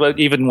funny. Like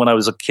even when I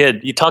was a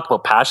kid, you talk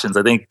about passions.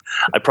 I think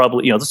I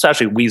probably, this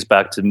actually weaves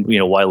back to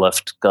why I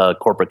left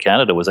corporate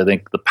Canada. Was I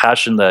think the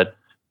passion that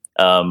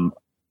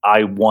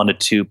I wanted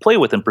to play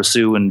with and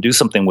pursue and do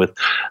something with.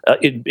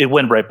 It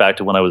went right back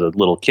to when I was a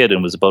little kid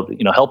and was about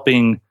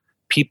helping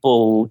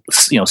people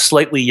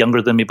slightly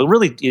younger than me, but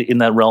really in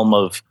that realm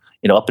of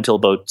up until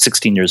about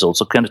 16 years old.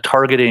 So kind of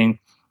targeting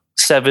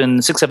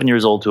 7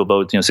 years old to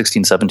about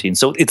 16, 17.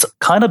 So it's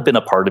kind of been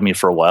a part of me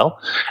for a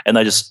while, and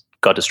I just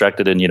got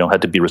distracted and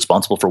had to be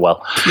responsible for a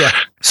while. Yeah.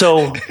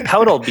 So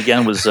how it all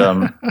began was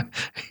in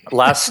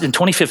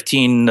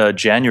 2015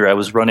 January, I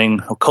was running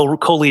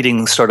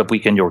co-leading Startup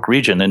Weekend York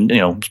Region,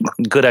 and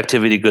good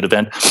activity, good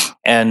event.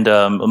 And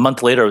a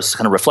month later, I was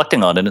kind of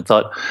reflecting on it and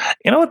thought,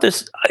 what,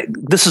 this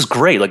is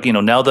great. Like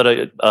now that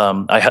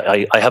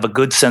I have a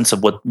good sense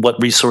of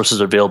what resources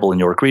are available in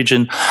York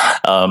Region.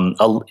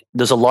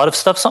 There's a lot of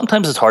stuff.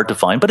 Sometimes it's hard to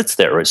find, but it's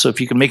there. Right? So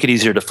if you can make it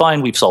easier to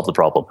find, we've solved the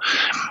problem.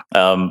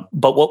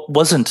 But what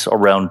wasn't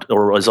around,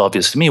 or was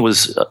obvious to me,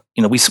 was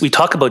we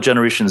talk about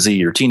Generation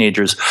Z or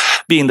teenagers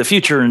being the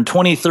future. In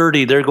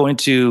 2030, they're going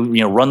to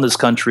run this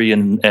country,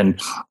 and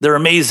they're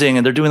amazing,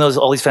 and they're doing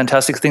all these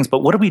fantastic things. But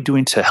what are we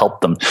doing to help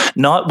them?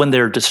 Not when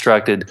they're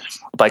distracted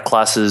by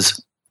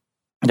classes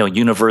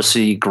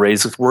university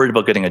grades, worried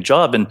about getting a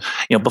job, and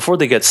before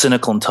they get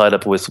cynical and tied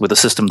up with a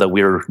system that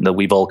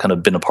we've all kind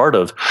of been a part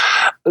of,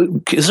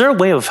 is there a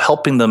way of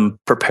helping them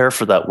prepare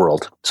for that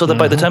world so that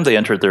by the time they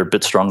enter it, they're a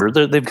bit stronger?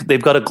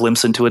 They've got a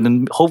glimpse into it,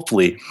 and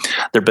hopefully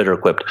they're better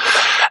equipped.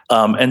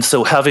 And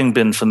so, having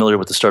been familiar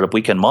with the Startup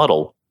Weekend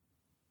model,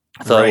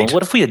 I thought, well,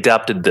 what if we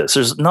adapted this?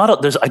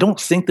 I don't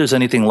think there's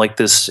anything like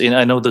this.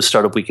 I know the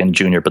Startup Weekend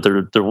Junior, but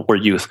there were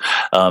youth.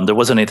 There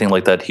wasn't anything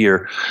like that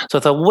here. So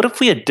I thought, what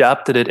if we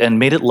adapted it and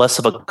made it less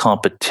of a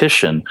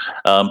competition,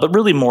 but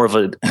really more of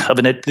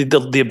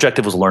the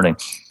objective was learning.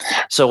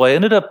 So I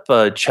ended up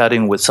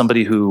chatting with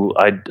somebody who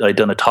I'd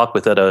done a talk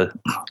with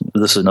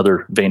this is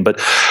another vein,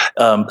 but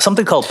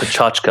something called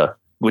Pechachka,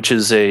 which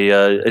is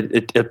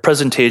a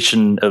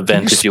presentation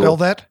event. Can you spell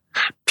that?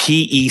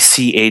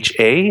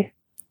 PECHA.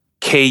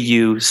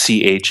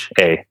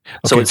 KUCHA.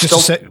 So okay,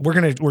 it's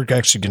we're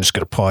actually just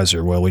going to pause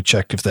here while we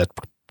check if that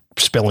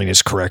spelling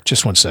is correct.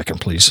 Just 1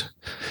 second, please.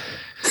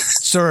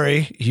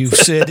 Sorry, you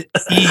said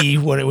E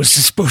when it was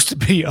supposed to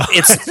be.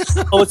 It's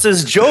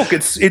this joke.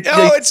 It's a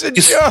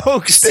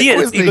joke. See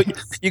it.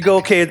 You go.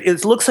 Okay,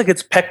 it looks like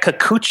it's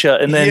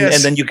Pekakucha, and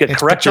then you get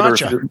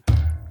corrected.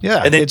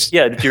 Yeah, and then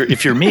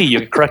if you're me,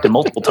 you correct it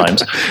multiple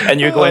times,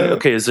 and you're going,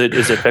 okay, is it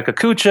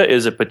Pekakucha?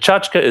 Is it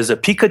Pechachka? Is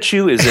it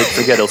Pikachu? Is it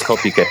forget it? It's called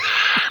Pika.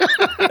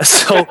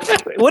 So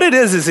what it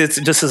is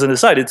it's just as an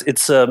aside,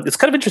 it's kind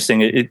of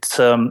interesting. It's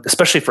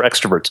especially for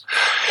extroverts.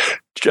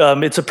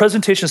 It's a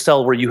presentation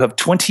style where you have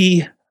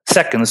 20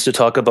 seconds to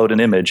talk about an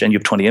image, and you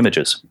have 20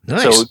 images.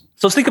 Nice.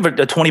 So think of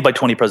a 20 by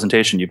 20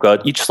 presentation. You've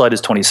got each slide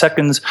is 20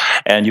 seconds,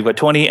 and you've got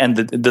 20, and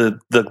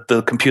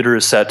the computer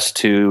is set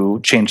to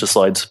change the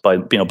slides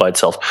by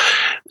itself.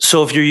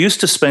 So if you're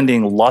used to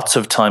spending lots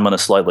of time on a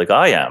slide like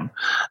I am,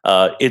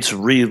 it's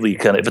really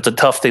if it's a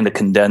tough thing to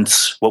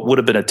condense what would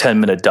have been a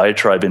 10-minute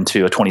diatribe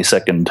into a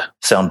 20-second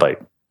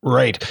soundbite.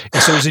 Right.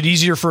 So is it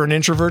easier for an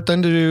introvert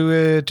then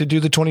to do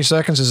the 20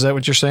 seconds? Is that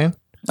what you're saying?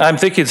 I'm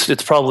thinking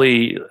it's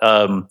probably they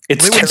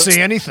wouldn't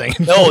say anything.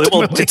 No,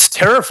 it's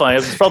terrifying.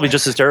 It's probably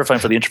just as terrifying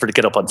for the introvert to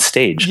get up on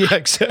stage. Yeah,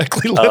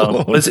 exactly. Let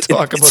alone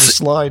talk about a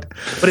slide.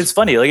 But it's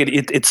funny. Like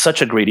it's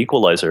such a great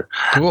equalizer.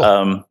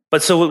 Cool.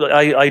 But so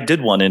I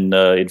did one in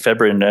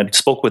February, and I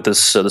spoke with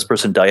this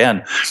person,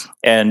 Diane,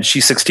 and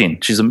she's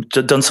 16. She's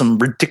done some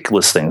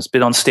ridiculous things.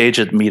 Been on stage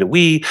at Meet a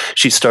Wee.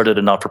 She started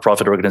a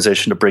not-for-profit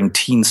organization to bring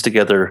teens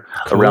together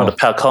around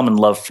a common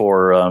love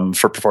for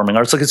performing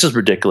arts. Like, it's just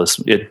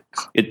ridiculous.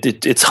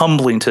 It's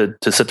humbling to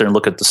sit there and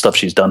look at the stuff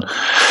she's done.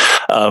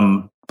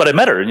 But I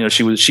met her.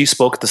 She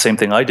spoke the same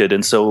thing I did,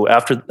 and so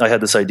after I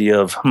had this idea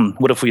of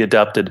what if we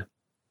adapted.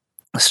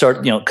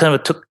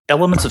 Took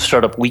elements of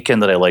Startup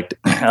Weekend that I liked,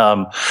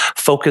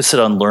 focused it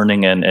on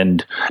learning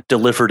and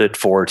delivered it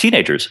for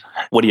teenagers.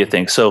 What do you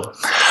think? So,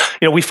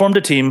 we formed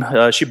a team.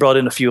 She brought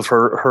in a few of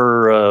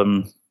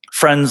her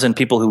friends and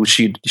people who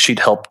she'd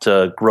helped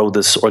grow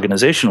this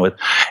organization with,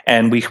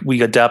 and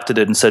we adapted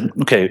it and said,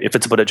 okay, if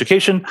it's about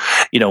education,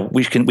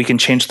 we can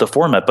change the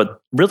format,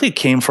 but really it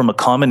came from a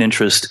common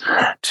interest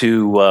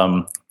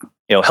to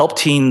help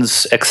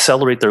teens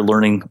accelerate their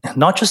learning,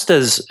 not just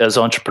as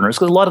entrepreneurs,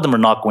 because a lot of them are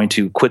not going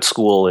to quit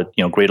school at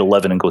grade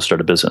 11 and go start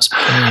a business.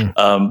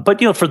 But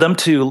for them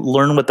to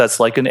learn what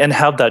that's like and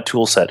have that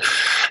tool set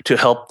to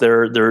help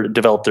their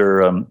develop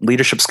their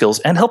leadership skills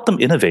and help them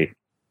innovate.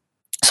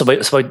 So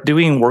by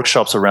doing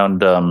workshops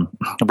around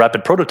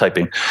rapid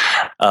prototyping,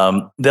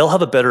 they'll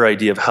have a better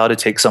idea of how to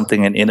take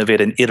something and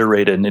innovate and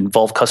iterate and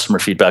involve customer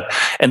feedback.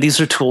 And these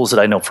are tools that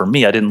I know for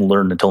me, I didn't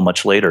learn until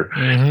much later.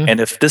 Mm-hmm.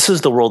 And if this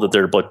is the world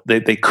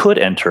that they could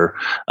enter,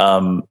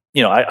 I'm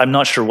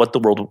not sure what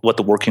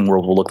the working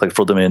world will look like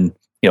for them in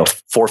 4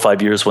 or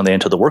 5 years when they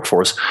enter the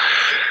workforce.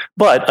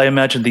 But I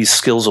imagine these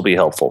skills will be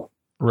helpful.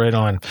 Right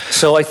on.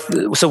 So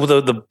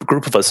the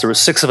group of us, there were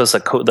 6 of us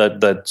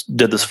that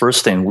did this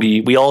first thing.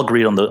 We all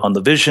agreed on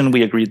the vision.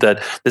 We agreed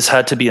that this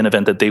had to be an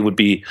event that they would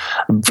be,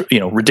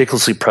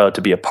 ridiculously proud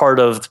to be a part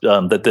of.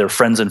 That their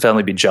friends and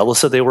family be jealous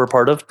that they were a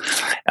part of,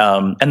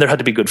 and there had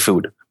to be good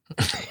food.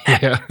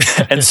 Yeah.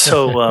 And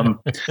so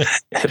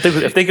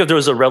if there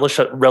was a relish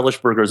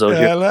burgers out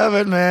here. I love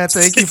it, man.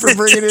 Thank you for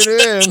bringing it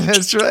in.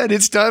 That's right.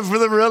 It's time for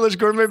the Relish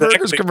Gourmet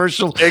Burgers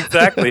commercial.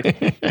 Exactly.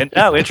 And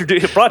now this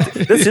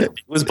interview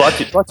was brought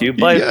to you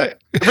by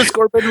Relish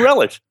Gourmet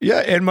Relish. Yeah,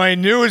 and my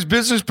newest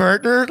business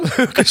partner,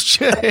 Lucas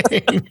Chang.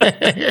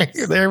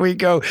 There we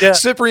go. Yeah.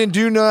 Cyprian,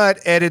 do not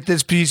edit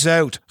this piece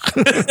out.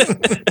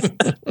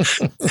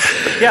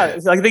 Yeah,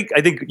 I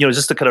think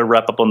just to kind of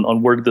wrap up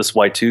on where did this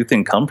Y2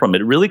 thing come from,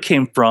 it really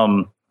came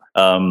from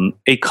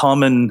a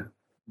common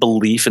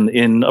belief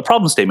in a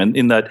problem statement,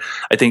 in that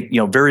I think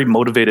very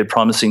motivated,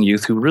 promising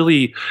youth who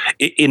really,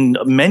 in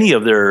many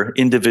of their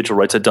individual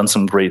rights, had done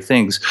some great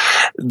things.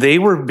 They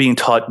were being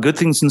taught good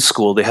things in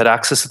school. They had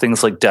access to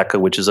things like DECA,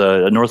 which is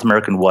a North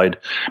American-wide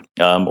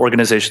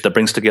organization that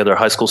brings together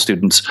high school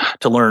students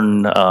to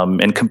learn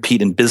and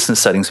compete in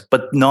business settings,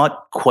 but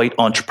not quite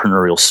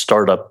entrepreneurial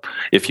startup,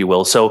 if you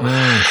will. So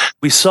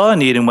we saw a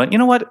need and went, you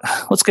know what?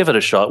 Let's give it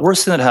a shot.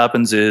 Worst thing that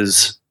happens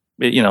is,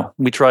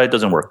 we try, it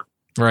doesn't work.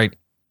 Right.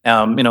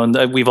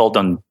 And we've all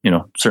done,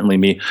 certainly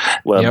me.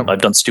 Well,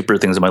 I've done stupider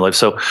things in my life.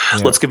 So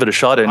let's give it a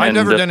shot. I've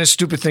never done as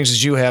stupid things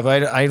as you have.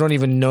 I don't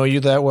even know you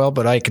that well,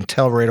 but I can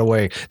tell right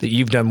away that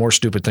you've done more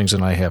stupid things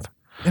than I have.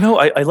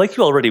 I like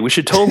you already. We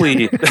should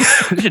totally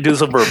we should do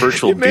this over a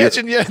virtual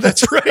Imagine, beer. Yeah,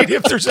 that's right.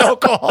 If there's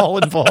alcohol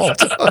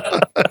involved.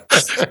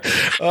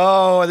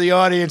 Oh, the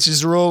audience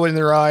is rolling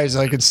their eyes.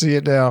 I can see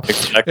it now.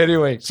 Exactly.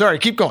 Anyway, sorry,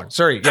 keep going.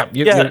 Sorry.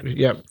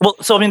 Yeah. Well,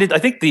 so I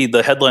think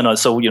the headline on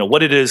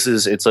what it is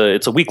it's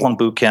a week-long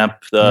boot camp.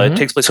 It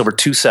takes place over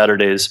 2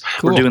 Saturdays.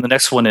 Cool. We're doing the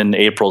next one in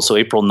April, so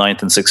April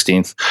 9th and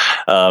 16th.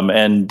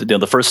 And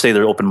the first day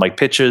there are open mic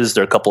pitches.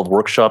 There are a couple of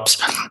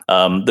workshops.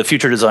 The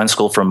Future Design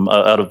School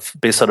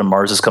based out of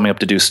Mars is coming up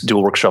to do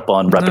a workshop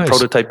on rapid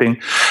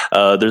prototyping.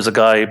 There's a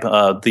guy,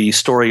 the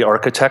story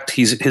architect.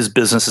 His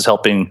business is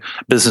helping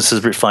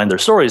businesses refine their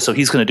stories, so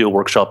he's going to do a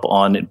workshop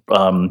on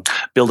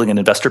building an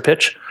investor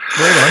pitch.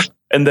 Right on.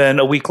 And then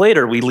a week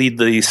later, we lead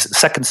the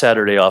second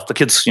Saturday off. The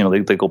kids,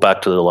 they go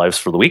back to their lives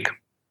for the week.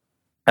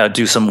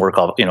 Do some work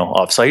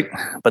off-site,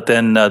 but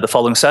then the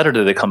following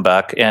Saturday they come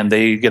back and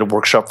they get a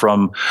workshop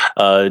from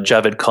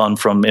Javed Khan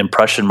from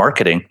Impression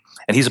Marketing.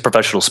 And he's a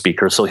professional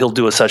speaker, so he'll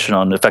do a session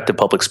on effective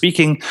public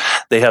speaking.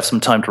 They have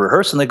some time to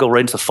rehearse, and they go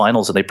right into the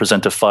finals, and they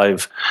present to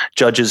 5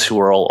 judges who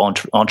are all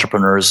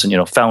entrepreneurs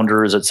and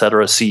founders, et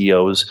cetera,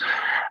 CEOs.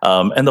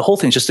 And the whole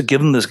thing is just to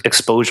give them this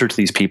exposure to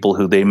these people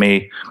who they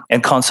may,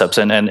 and concepts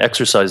and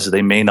exercises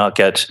they may not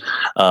get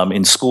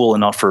in school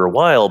and not for a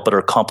while, but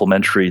are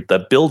complementary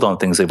that build on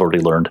things they've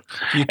already learned.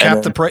 You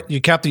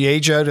cap the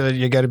age out.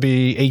 You got to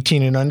be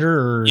 18 and under,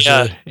 or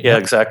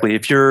exactly.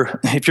 If you're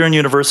in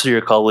university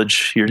or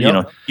college,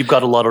 you've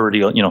got a lot already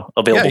available.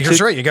 Yeah,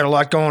 that's right. You got a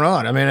lot going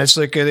on. I mean, it's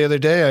like the other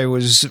day I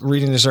was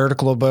reading this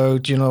article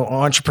about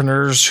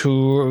entrepreneurs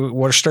who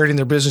were starting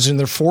their business in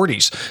their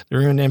 40s.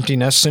 They're in empty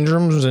nest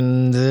syndromes,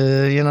 and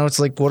it's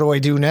like, what do I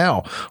do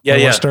now? I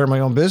want to start my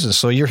own business.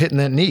 So you're hitting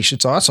that niche.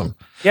 It's awesome.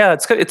 Yeah,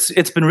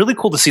 it's been really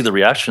cool to see the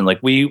reaction. Like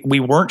we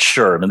weren't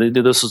sure. I mean,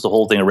 this was the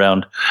whole thing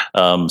around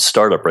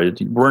startup, right?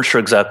 We weren't sure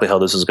exactly how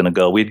this is going to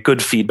go. We had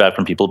good feedback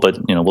from people, but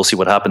we'll see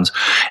what happens.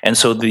 And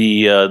so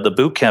the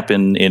boot camp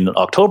in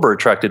October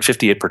attracted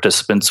 58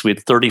 participants. We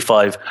had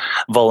 35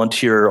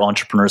 volunteer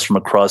entrepreneurs from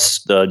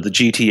across the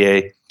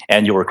GTA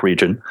and York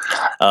region,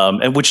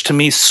 and which to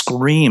me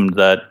screamed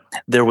that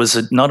there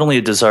was not only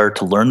a desire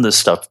to learn this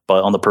stuff,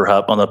 but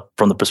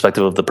from the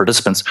perspective of the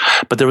participants,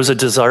 but there was a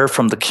desire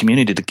from the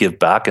community to give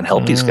back and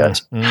help these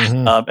guys.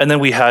 Mm-hmm. And then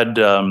we had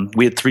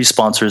 3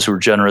 sponsors who were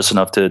generous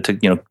enough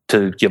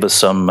to give us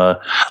some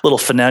little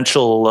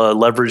financial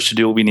leverage to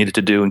do what we needed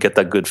to do and get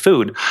that good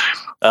food.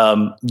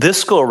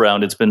 This go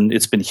around, it's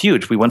been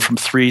huge. We went from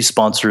 3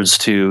 sponsors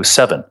to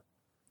 7.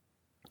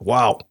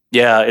 Wow.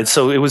 Yeah, it's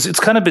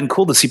kind of been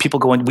cool to see people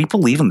going, we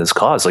believe in this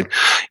cause. Like,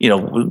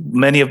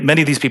 many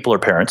of these people are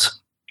parents.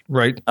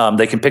 Right.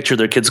 They can picture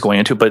their kids going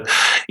into it, but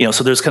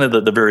so there's kind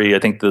of the very, I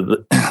think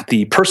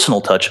the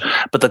personal touch,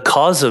 but the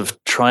cause of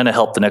trying to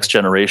help the next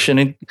generation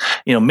and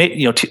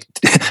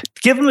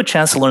give them a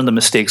chance to learn the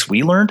mistakes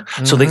we learned,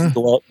 so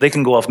they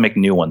can go off and make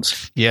new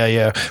ones.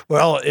 Yeah.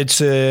 Well,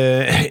 it's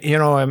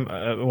I'm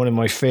one of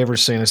my favorite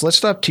sayings. Let's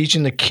stop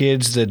teaching the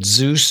kids that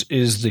Zeus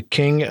is the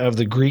king of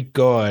the Greek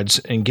gods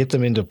and get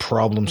them into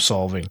problem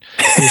solving.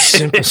 It's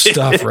simple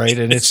stuff, right?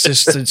 And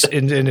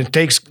and it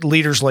takes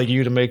leaders like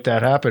you to make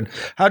that happen.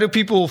 How do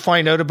people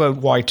find out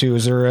about Y2?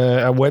 Is there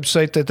a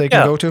website that they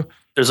can go to?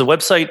 There's a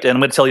website, and I'm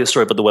going to tell you a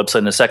story about the website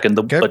in a second.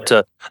 But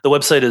the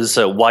website is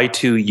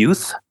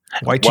Y2Youth.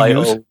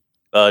 Y2Youth.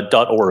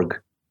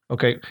 .org.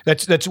 Okay,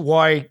 that's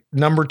Y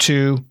number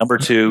 2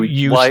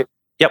 youth.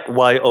 YOUTH.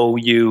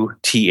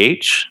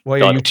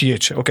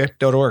 YOUTH. Okay.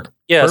 .org.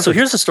 Yeah. Perfect. So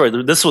here's the story.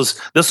 This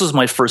was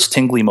my first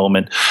tingly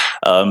moment.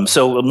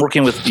 So I'm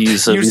working with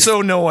these. I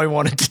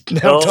wanted to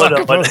talk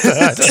about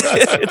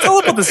that. It's all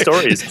about the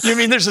stories. You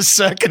mean there's a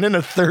second and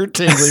a third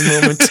tingly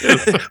moment too?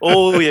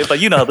 Oh yeah, but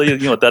you know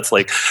what that's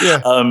like.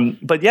 Yeah.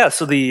 But yeah.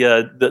 So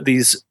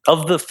these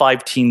of the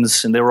 5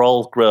 teams, and they were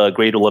all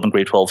grade 11,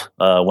 grade 12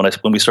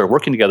 when we started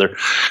working together.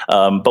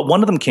 But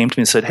one of them came to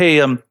me and said, "Hey,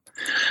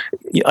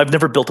 I've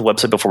never built a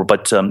website before,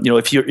 but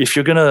if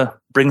you're gonna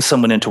bring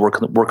someone in to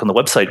work on the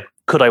website,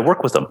 could I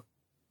work with them?"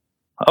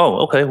 Oh,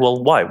 okay.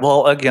 Well, why?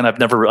 Well, again, I've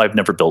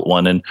never built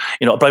one, and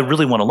but I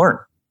really want to learn.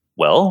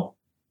 Well,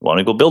 why don't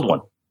you go build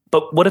one?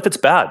 But what if it's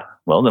bad?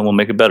 Well, then we'll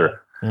make it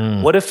better.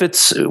 What if it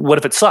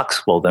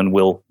sucks? Well, then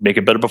we'll make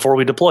it better before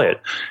we deploy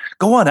it.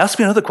 Go on, ask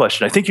me another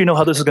question. I think you know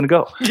how this is going to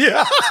go.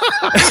 Yeah.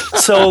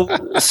 So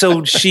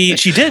she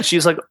did. She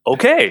was like,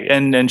 okay,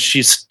 and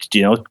she's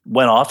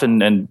went off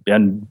and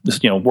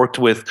worked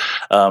with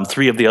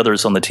 3 of the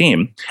others on the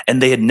team,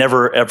 and they had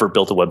never ever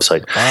built a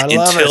website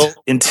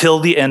until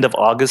the end of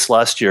August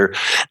last year.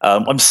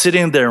 I'm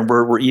sitting there and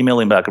we're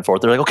emailing back and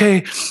forth. They're like,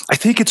 okay, I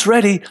think it's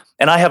ready,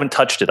 and I haven't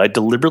touched it. I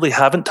deliberately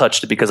haven't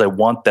touched it because I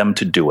want them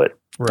to do it.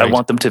 Right. I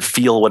want them to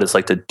feel what it's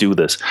like to do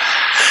this.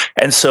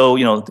 And so,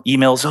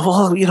 emails,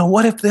 well,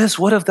 what if this,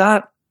 what if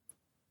that?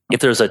 if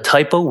there's a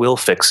typo, we'll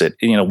fix it.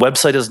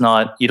 Website is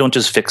not, you don't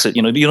just fix it.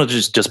 You don't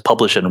just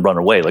publish it and run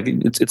away. Like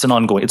it's an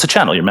ongoing, it's a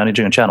channel. You're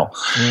managing a channel.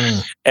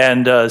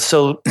 And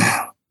so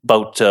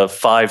about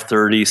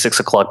 5:30, 6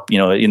 o'clock,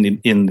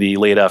 in the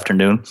late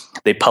afternoon,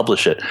 they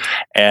publish it,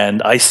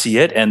 and I see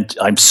it, and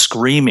I'm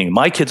screaming.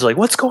 My kid's like,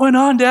 "What's going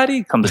on,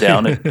 Daddy?" Comes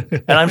down,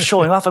 and I'm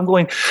showing off. I'm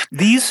going,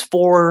 these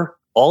 4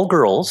 all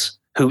girls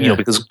who,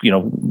 because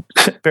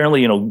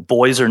apparently,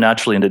 boys are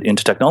naturally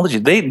into technology.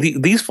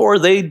 These 4,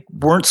 they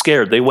weren't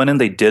scared. They went in,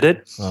 they did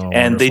it,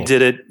 and they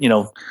did it,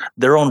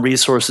 their own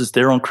resources,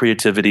 their own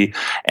creativity,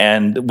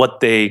 and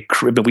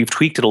we've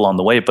tweaked it along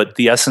the way, but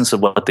the essence of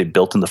what they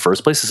built in the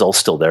first place is all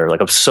still there. Like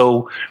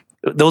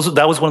that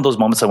was one of those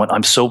moments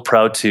I'm so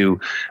proud to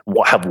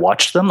have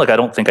watched them. Like, I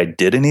don't think I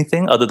did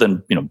anything other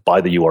than,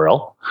 buy the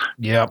URL.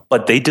 Yeah.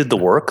 But they did the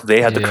work.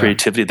 They had the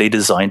creativity. They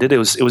designed it. It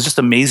was just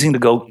amazing to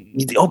go,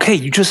 okay,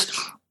 you just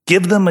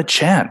give them a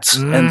chance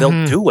and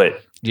they'll do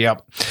it.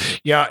 Yep.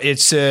 Yeah.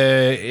 It's,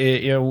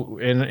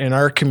 in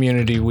our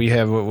community, we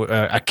have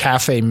a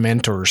cafe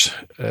mentors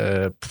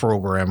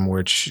program,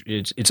 which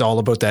it's all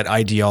about that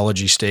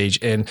ideology stage.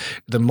 And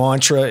the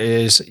mantra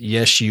is,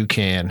 yes, you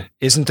can.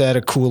 Isn't that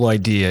a cool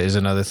idea is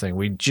another thing.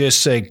 We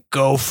just say,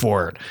 go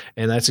for it.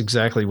 And that's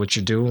exactly what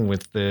you're doing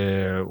with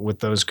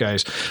those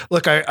guys.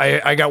 Look,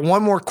 I got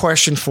one more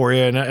question for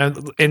you.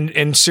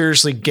 And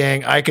seriously,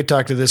 gang, I could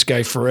talk to this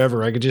guy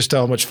forever. I could just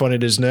tell how much fun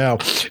it is now.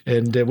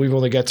 And we've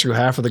only got through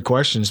half of the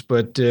questions.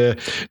 But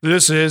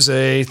this is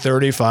a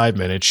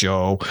 35-minute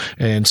show,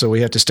 and so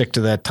we have to stick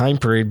to that time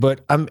period.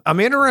 But I'm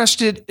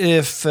interested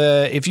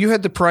if you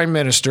had the Prime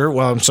Minister,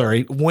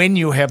 when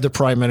you have the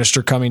Prime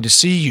Minister coming to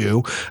see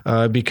you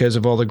because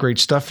of all the great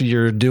stuff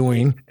you're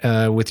doing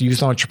with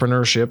youth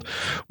entrepreneurship,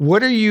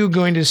 what are you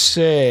going to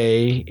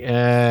say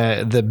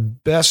the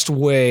best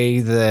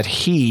way that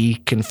he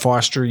can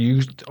foster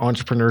youth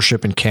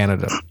entrepreneurship in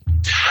Canada?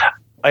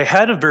 I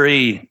had a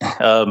very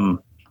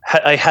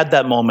I had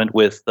that moment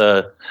with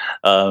minister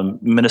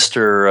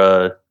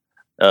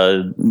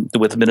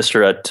with the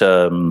minister at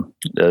one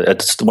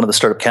of the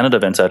Startup Canada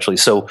events, actually.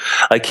 So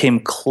I came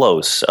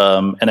close,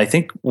 and I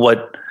think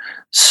what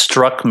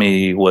struck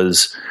me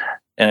was,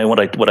 and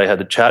what I had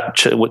to chat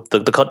with the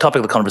topic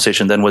of the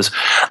conversation then was,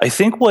 I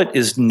think what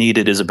is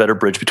needed is a better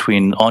bridge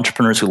between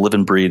entrepreneurs who live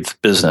and breathe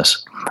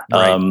business,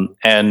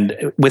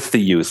 and with the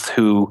youth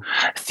who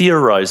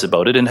theorize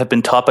about it and have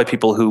been taught by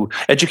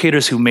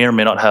educators who may or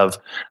may not have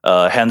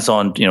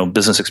hands-on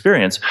business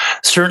experience,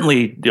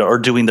 certainly are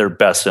doing their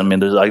best. I mean,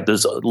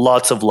 there's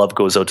lots of love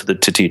goes out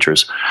to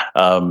teachers.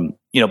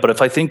 But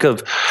if I think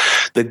of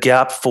the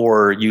gap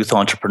for youth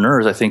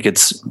entrepreneurs, I think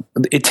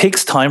it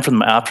takes time for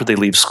them after they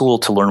leave school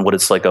to learn what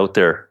it's like out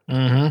there.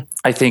 Mm-hmm.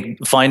 I think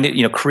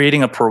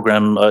creating a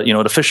program,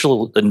 an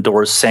official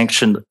endorsed,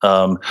 sanctioned,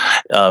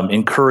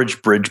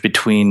 encouraged bridge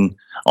between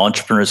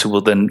entrepreneurs who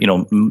will then,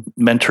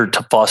 mentor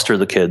to foster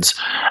the kids.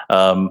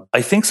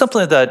 I think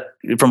something like that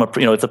from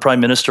if the Prime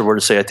Minister were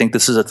to say, I think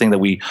this is a thing that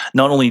we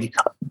not only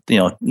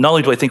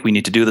do I think we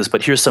need to do this,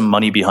 but here's some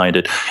money behind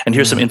it, and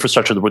here's some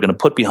infrastructure that we're going to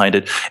put behind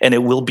it, and it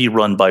will be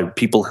run by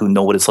people who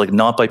know what it's like,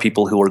 not by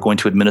people who are going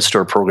to administer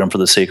a program for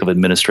the sake of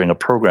administering a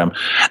program.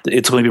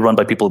 It's going to be run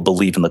by people who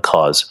believe in the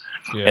cause.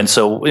 Yeah. And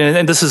so,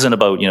 and this isn't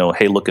about,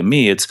 hey, look at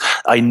me.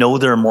 I know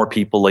there are more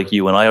people like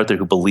you and I out there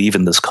who believe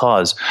in this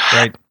cause.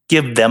 Right.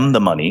 Give them the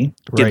money,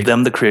 give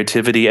them the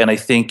creativity. And I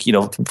think,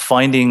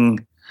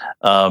 finding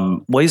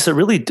ways that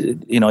really,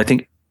 I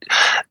think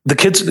the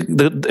kids,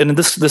 and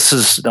this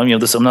is,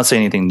 I'm not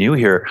saying anything new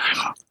here.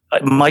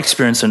 My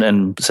experience,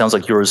 and sounds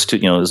like yours too,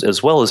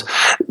 as well, is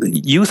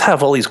youth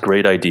have all these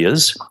great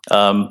ideas.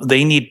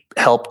 They need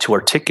help to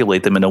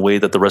articulate them in a way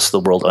that the rest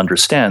of the world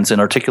understands,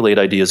 and articulate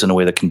ideas in a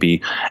way that can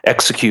be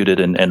executed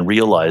and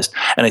realized.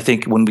 And I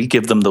think when we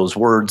give them those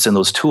words and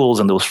those tools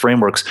and those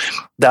frameworks,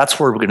 that's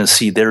where we're going to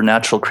see their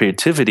natural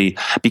creativity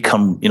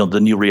become, the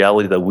new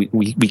reality that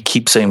we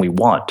keep saying we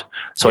want.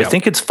 So I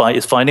think it's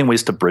finding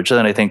ways to bridge that.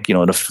 And I think,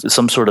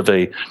 some sort of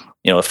a,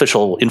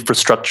 official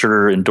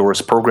infrastructure,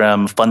 endorsed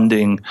program,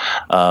 funding,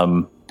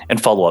 and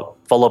follow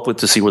up with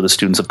to see where the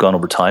students have gone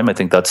over time. I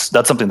think that's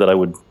something that I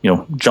would,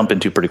 jump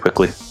into pretty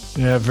quickly.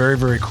 Yeah, very,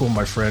 very cool,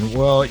 my friend.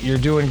 Well, you're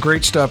doing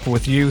great stuff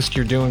with youth.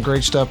 You're doing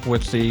great stuff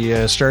with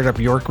the Startup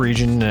York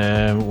region.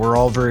 We're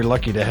all very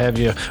lucky to have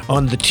you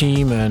on the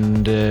team,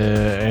 and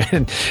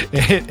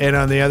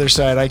on the other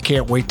side, I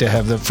can't wait to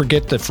have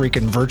forget the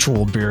freaking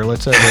virtual beer.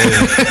 Let's have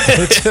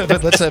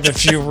a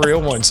few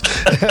real ones.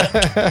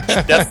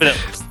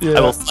 Definitely.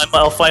 Yeah.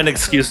 I'll find an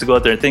excuse to go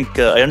out there. I think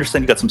I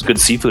understand you got some good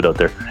seafood out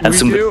there. And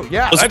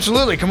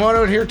absolutely. Come on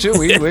out here too.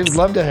 We'd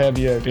love to have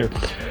you out here.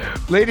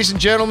 Ladies and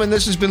gentlemen,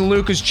 this has been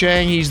Lucas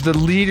Chang. He's the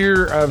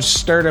leader of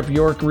Startup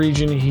York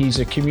Region. He's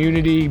a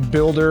community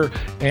builder,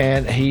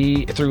 and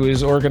he, through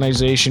his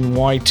organization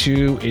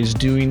Y2, is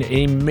doing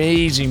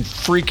amazing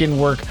freaking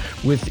work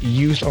with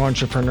youth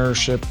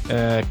entrepreneurship.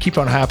 Keep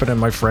on happening,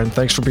 my friend.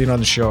 Thanks for being on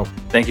the show.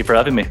 Thank you for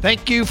having me.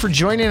 Thank you for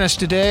joining us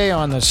today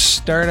on the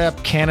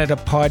Startup Canada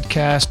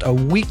podcast, a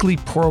weekly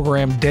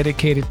program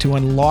dedicated to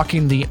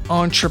unlocking the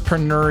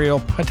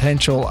entrepreneurial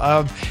potential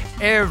of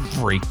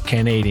every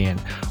Canadian.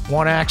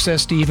 Want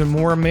access to even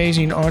more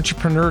amazing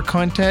entrepreneur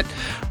content?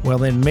 Well,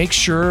 then make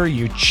sure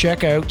you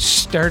check out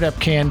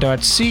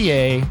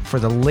startupcan.ca for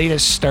the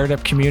latest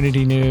startup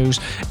community news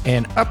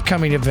and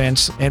upcoming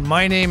events. And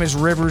my name is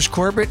Rivers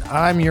Corbett.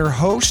 I'm your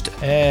host.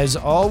 As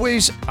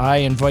always, I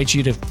invite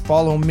you to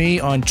follow me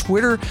on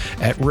Twitter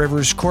at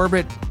Rivers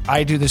Corbett.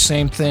 I do the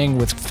same thing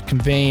with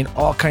conveying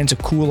all kinds of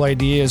cool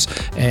ideas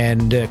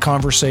and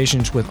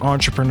conversations with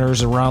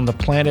entrepreneurs around the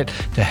planet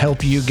to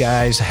help you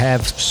guys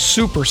have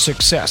super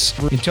success.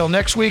 Until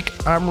next week,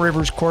 I'm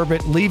Rivers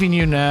Corbett, leaving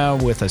you now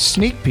with a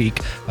sneak peek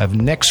of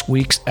next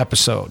week's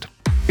episode.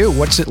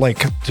 What's it like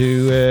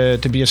to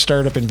be a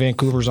startup in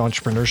Vancouver's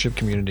entrepreneurship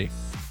community?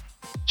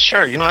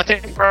 Sure. I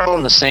think we're all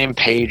on the same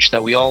page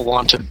that we all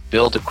want to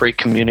build a great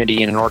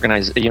community and an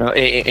organized,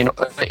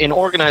 an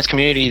organized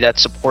community that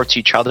supports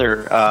each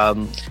other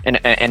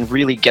and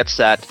really gets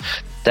that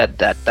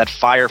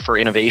fire for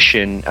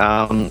innovation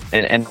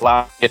and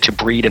allow it to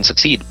breed and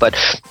succeed. But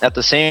at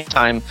the same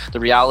time, the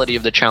reality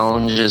of the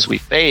challenges we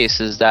face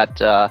is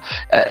that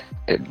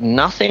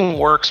nothing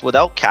works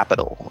without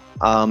capital.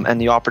 And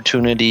the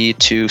opportunity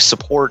to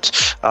support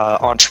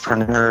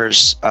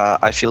entrepreneurs,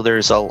 I feel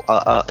there's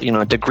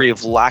a degree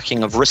of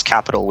lacking of risk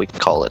capital, we can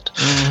call it.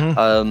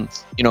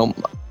 Mm-hmm.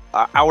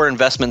 Our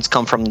investments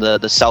come from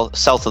the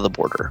south of the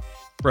border.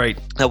 Right.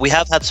 We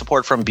have had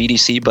support from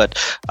BDC, but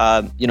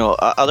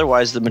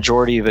otherwise the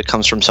majority of it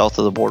comes from south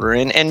of the border.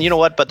 And you know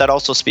what? But that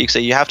also speaks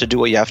that you have to do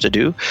what you have to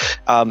do.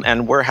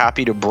 And we're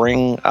happy to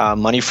bring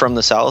money from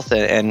the south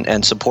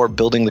and support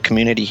building the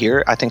community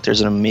here. I think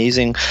there's an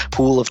amazing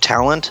pool of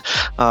talent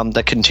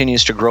that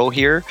continues to grow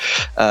here,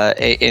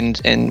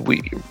 and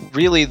we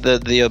really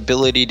the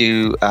ability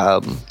to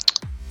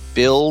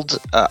build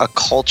a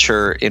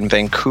culture in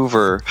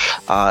Vancouver.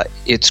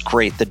 It's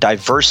great. The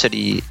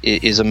diversity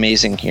is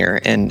amazing here,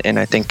 and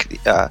I think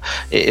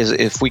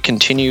if we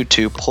continue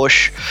to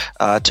push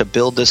to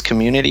build this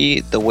community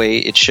the way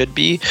it should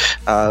be,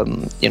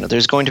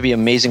 there's going to be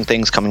amazing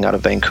things coming out of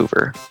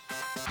Vancouver.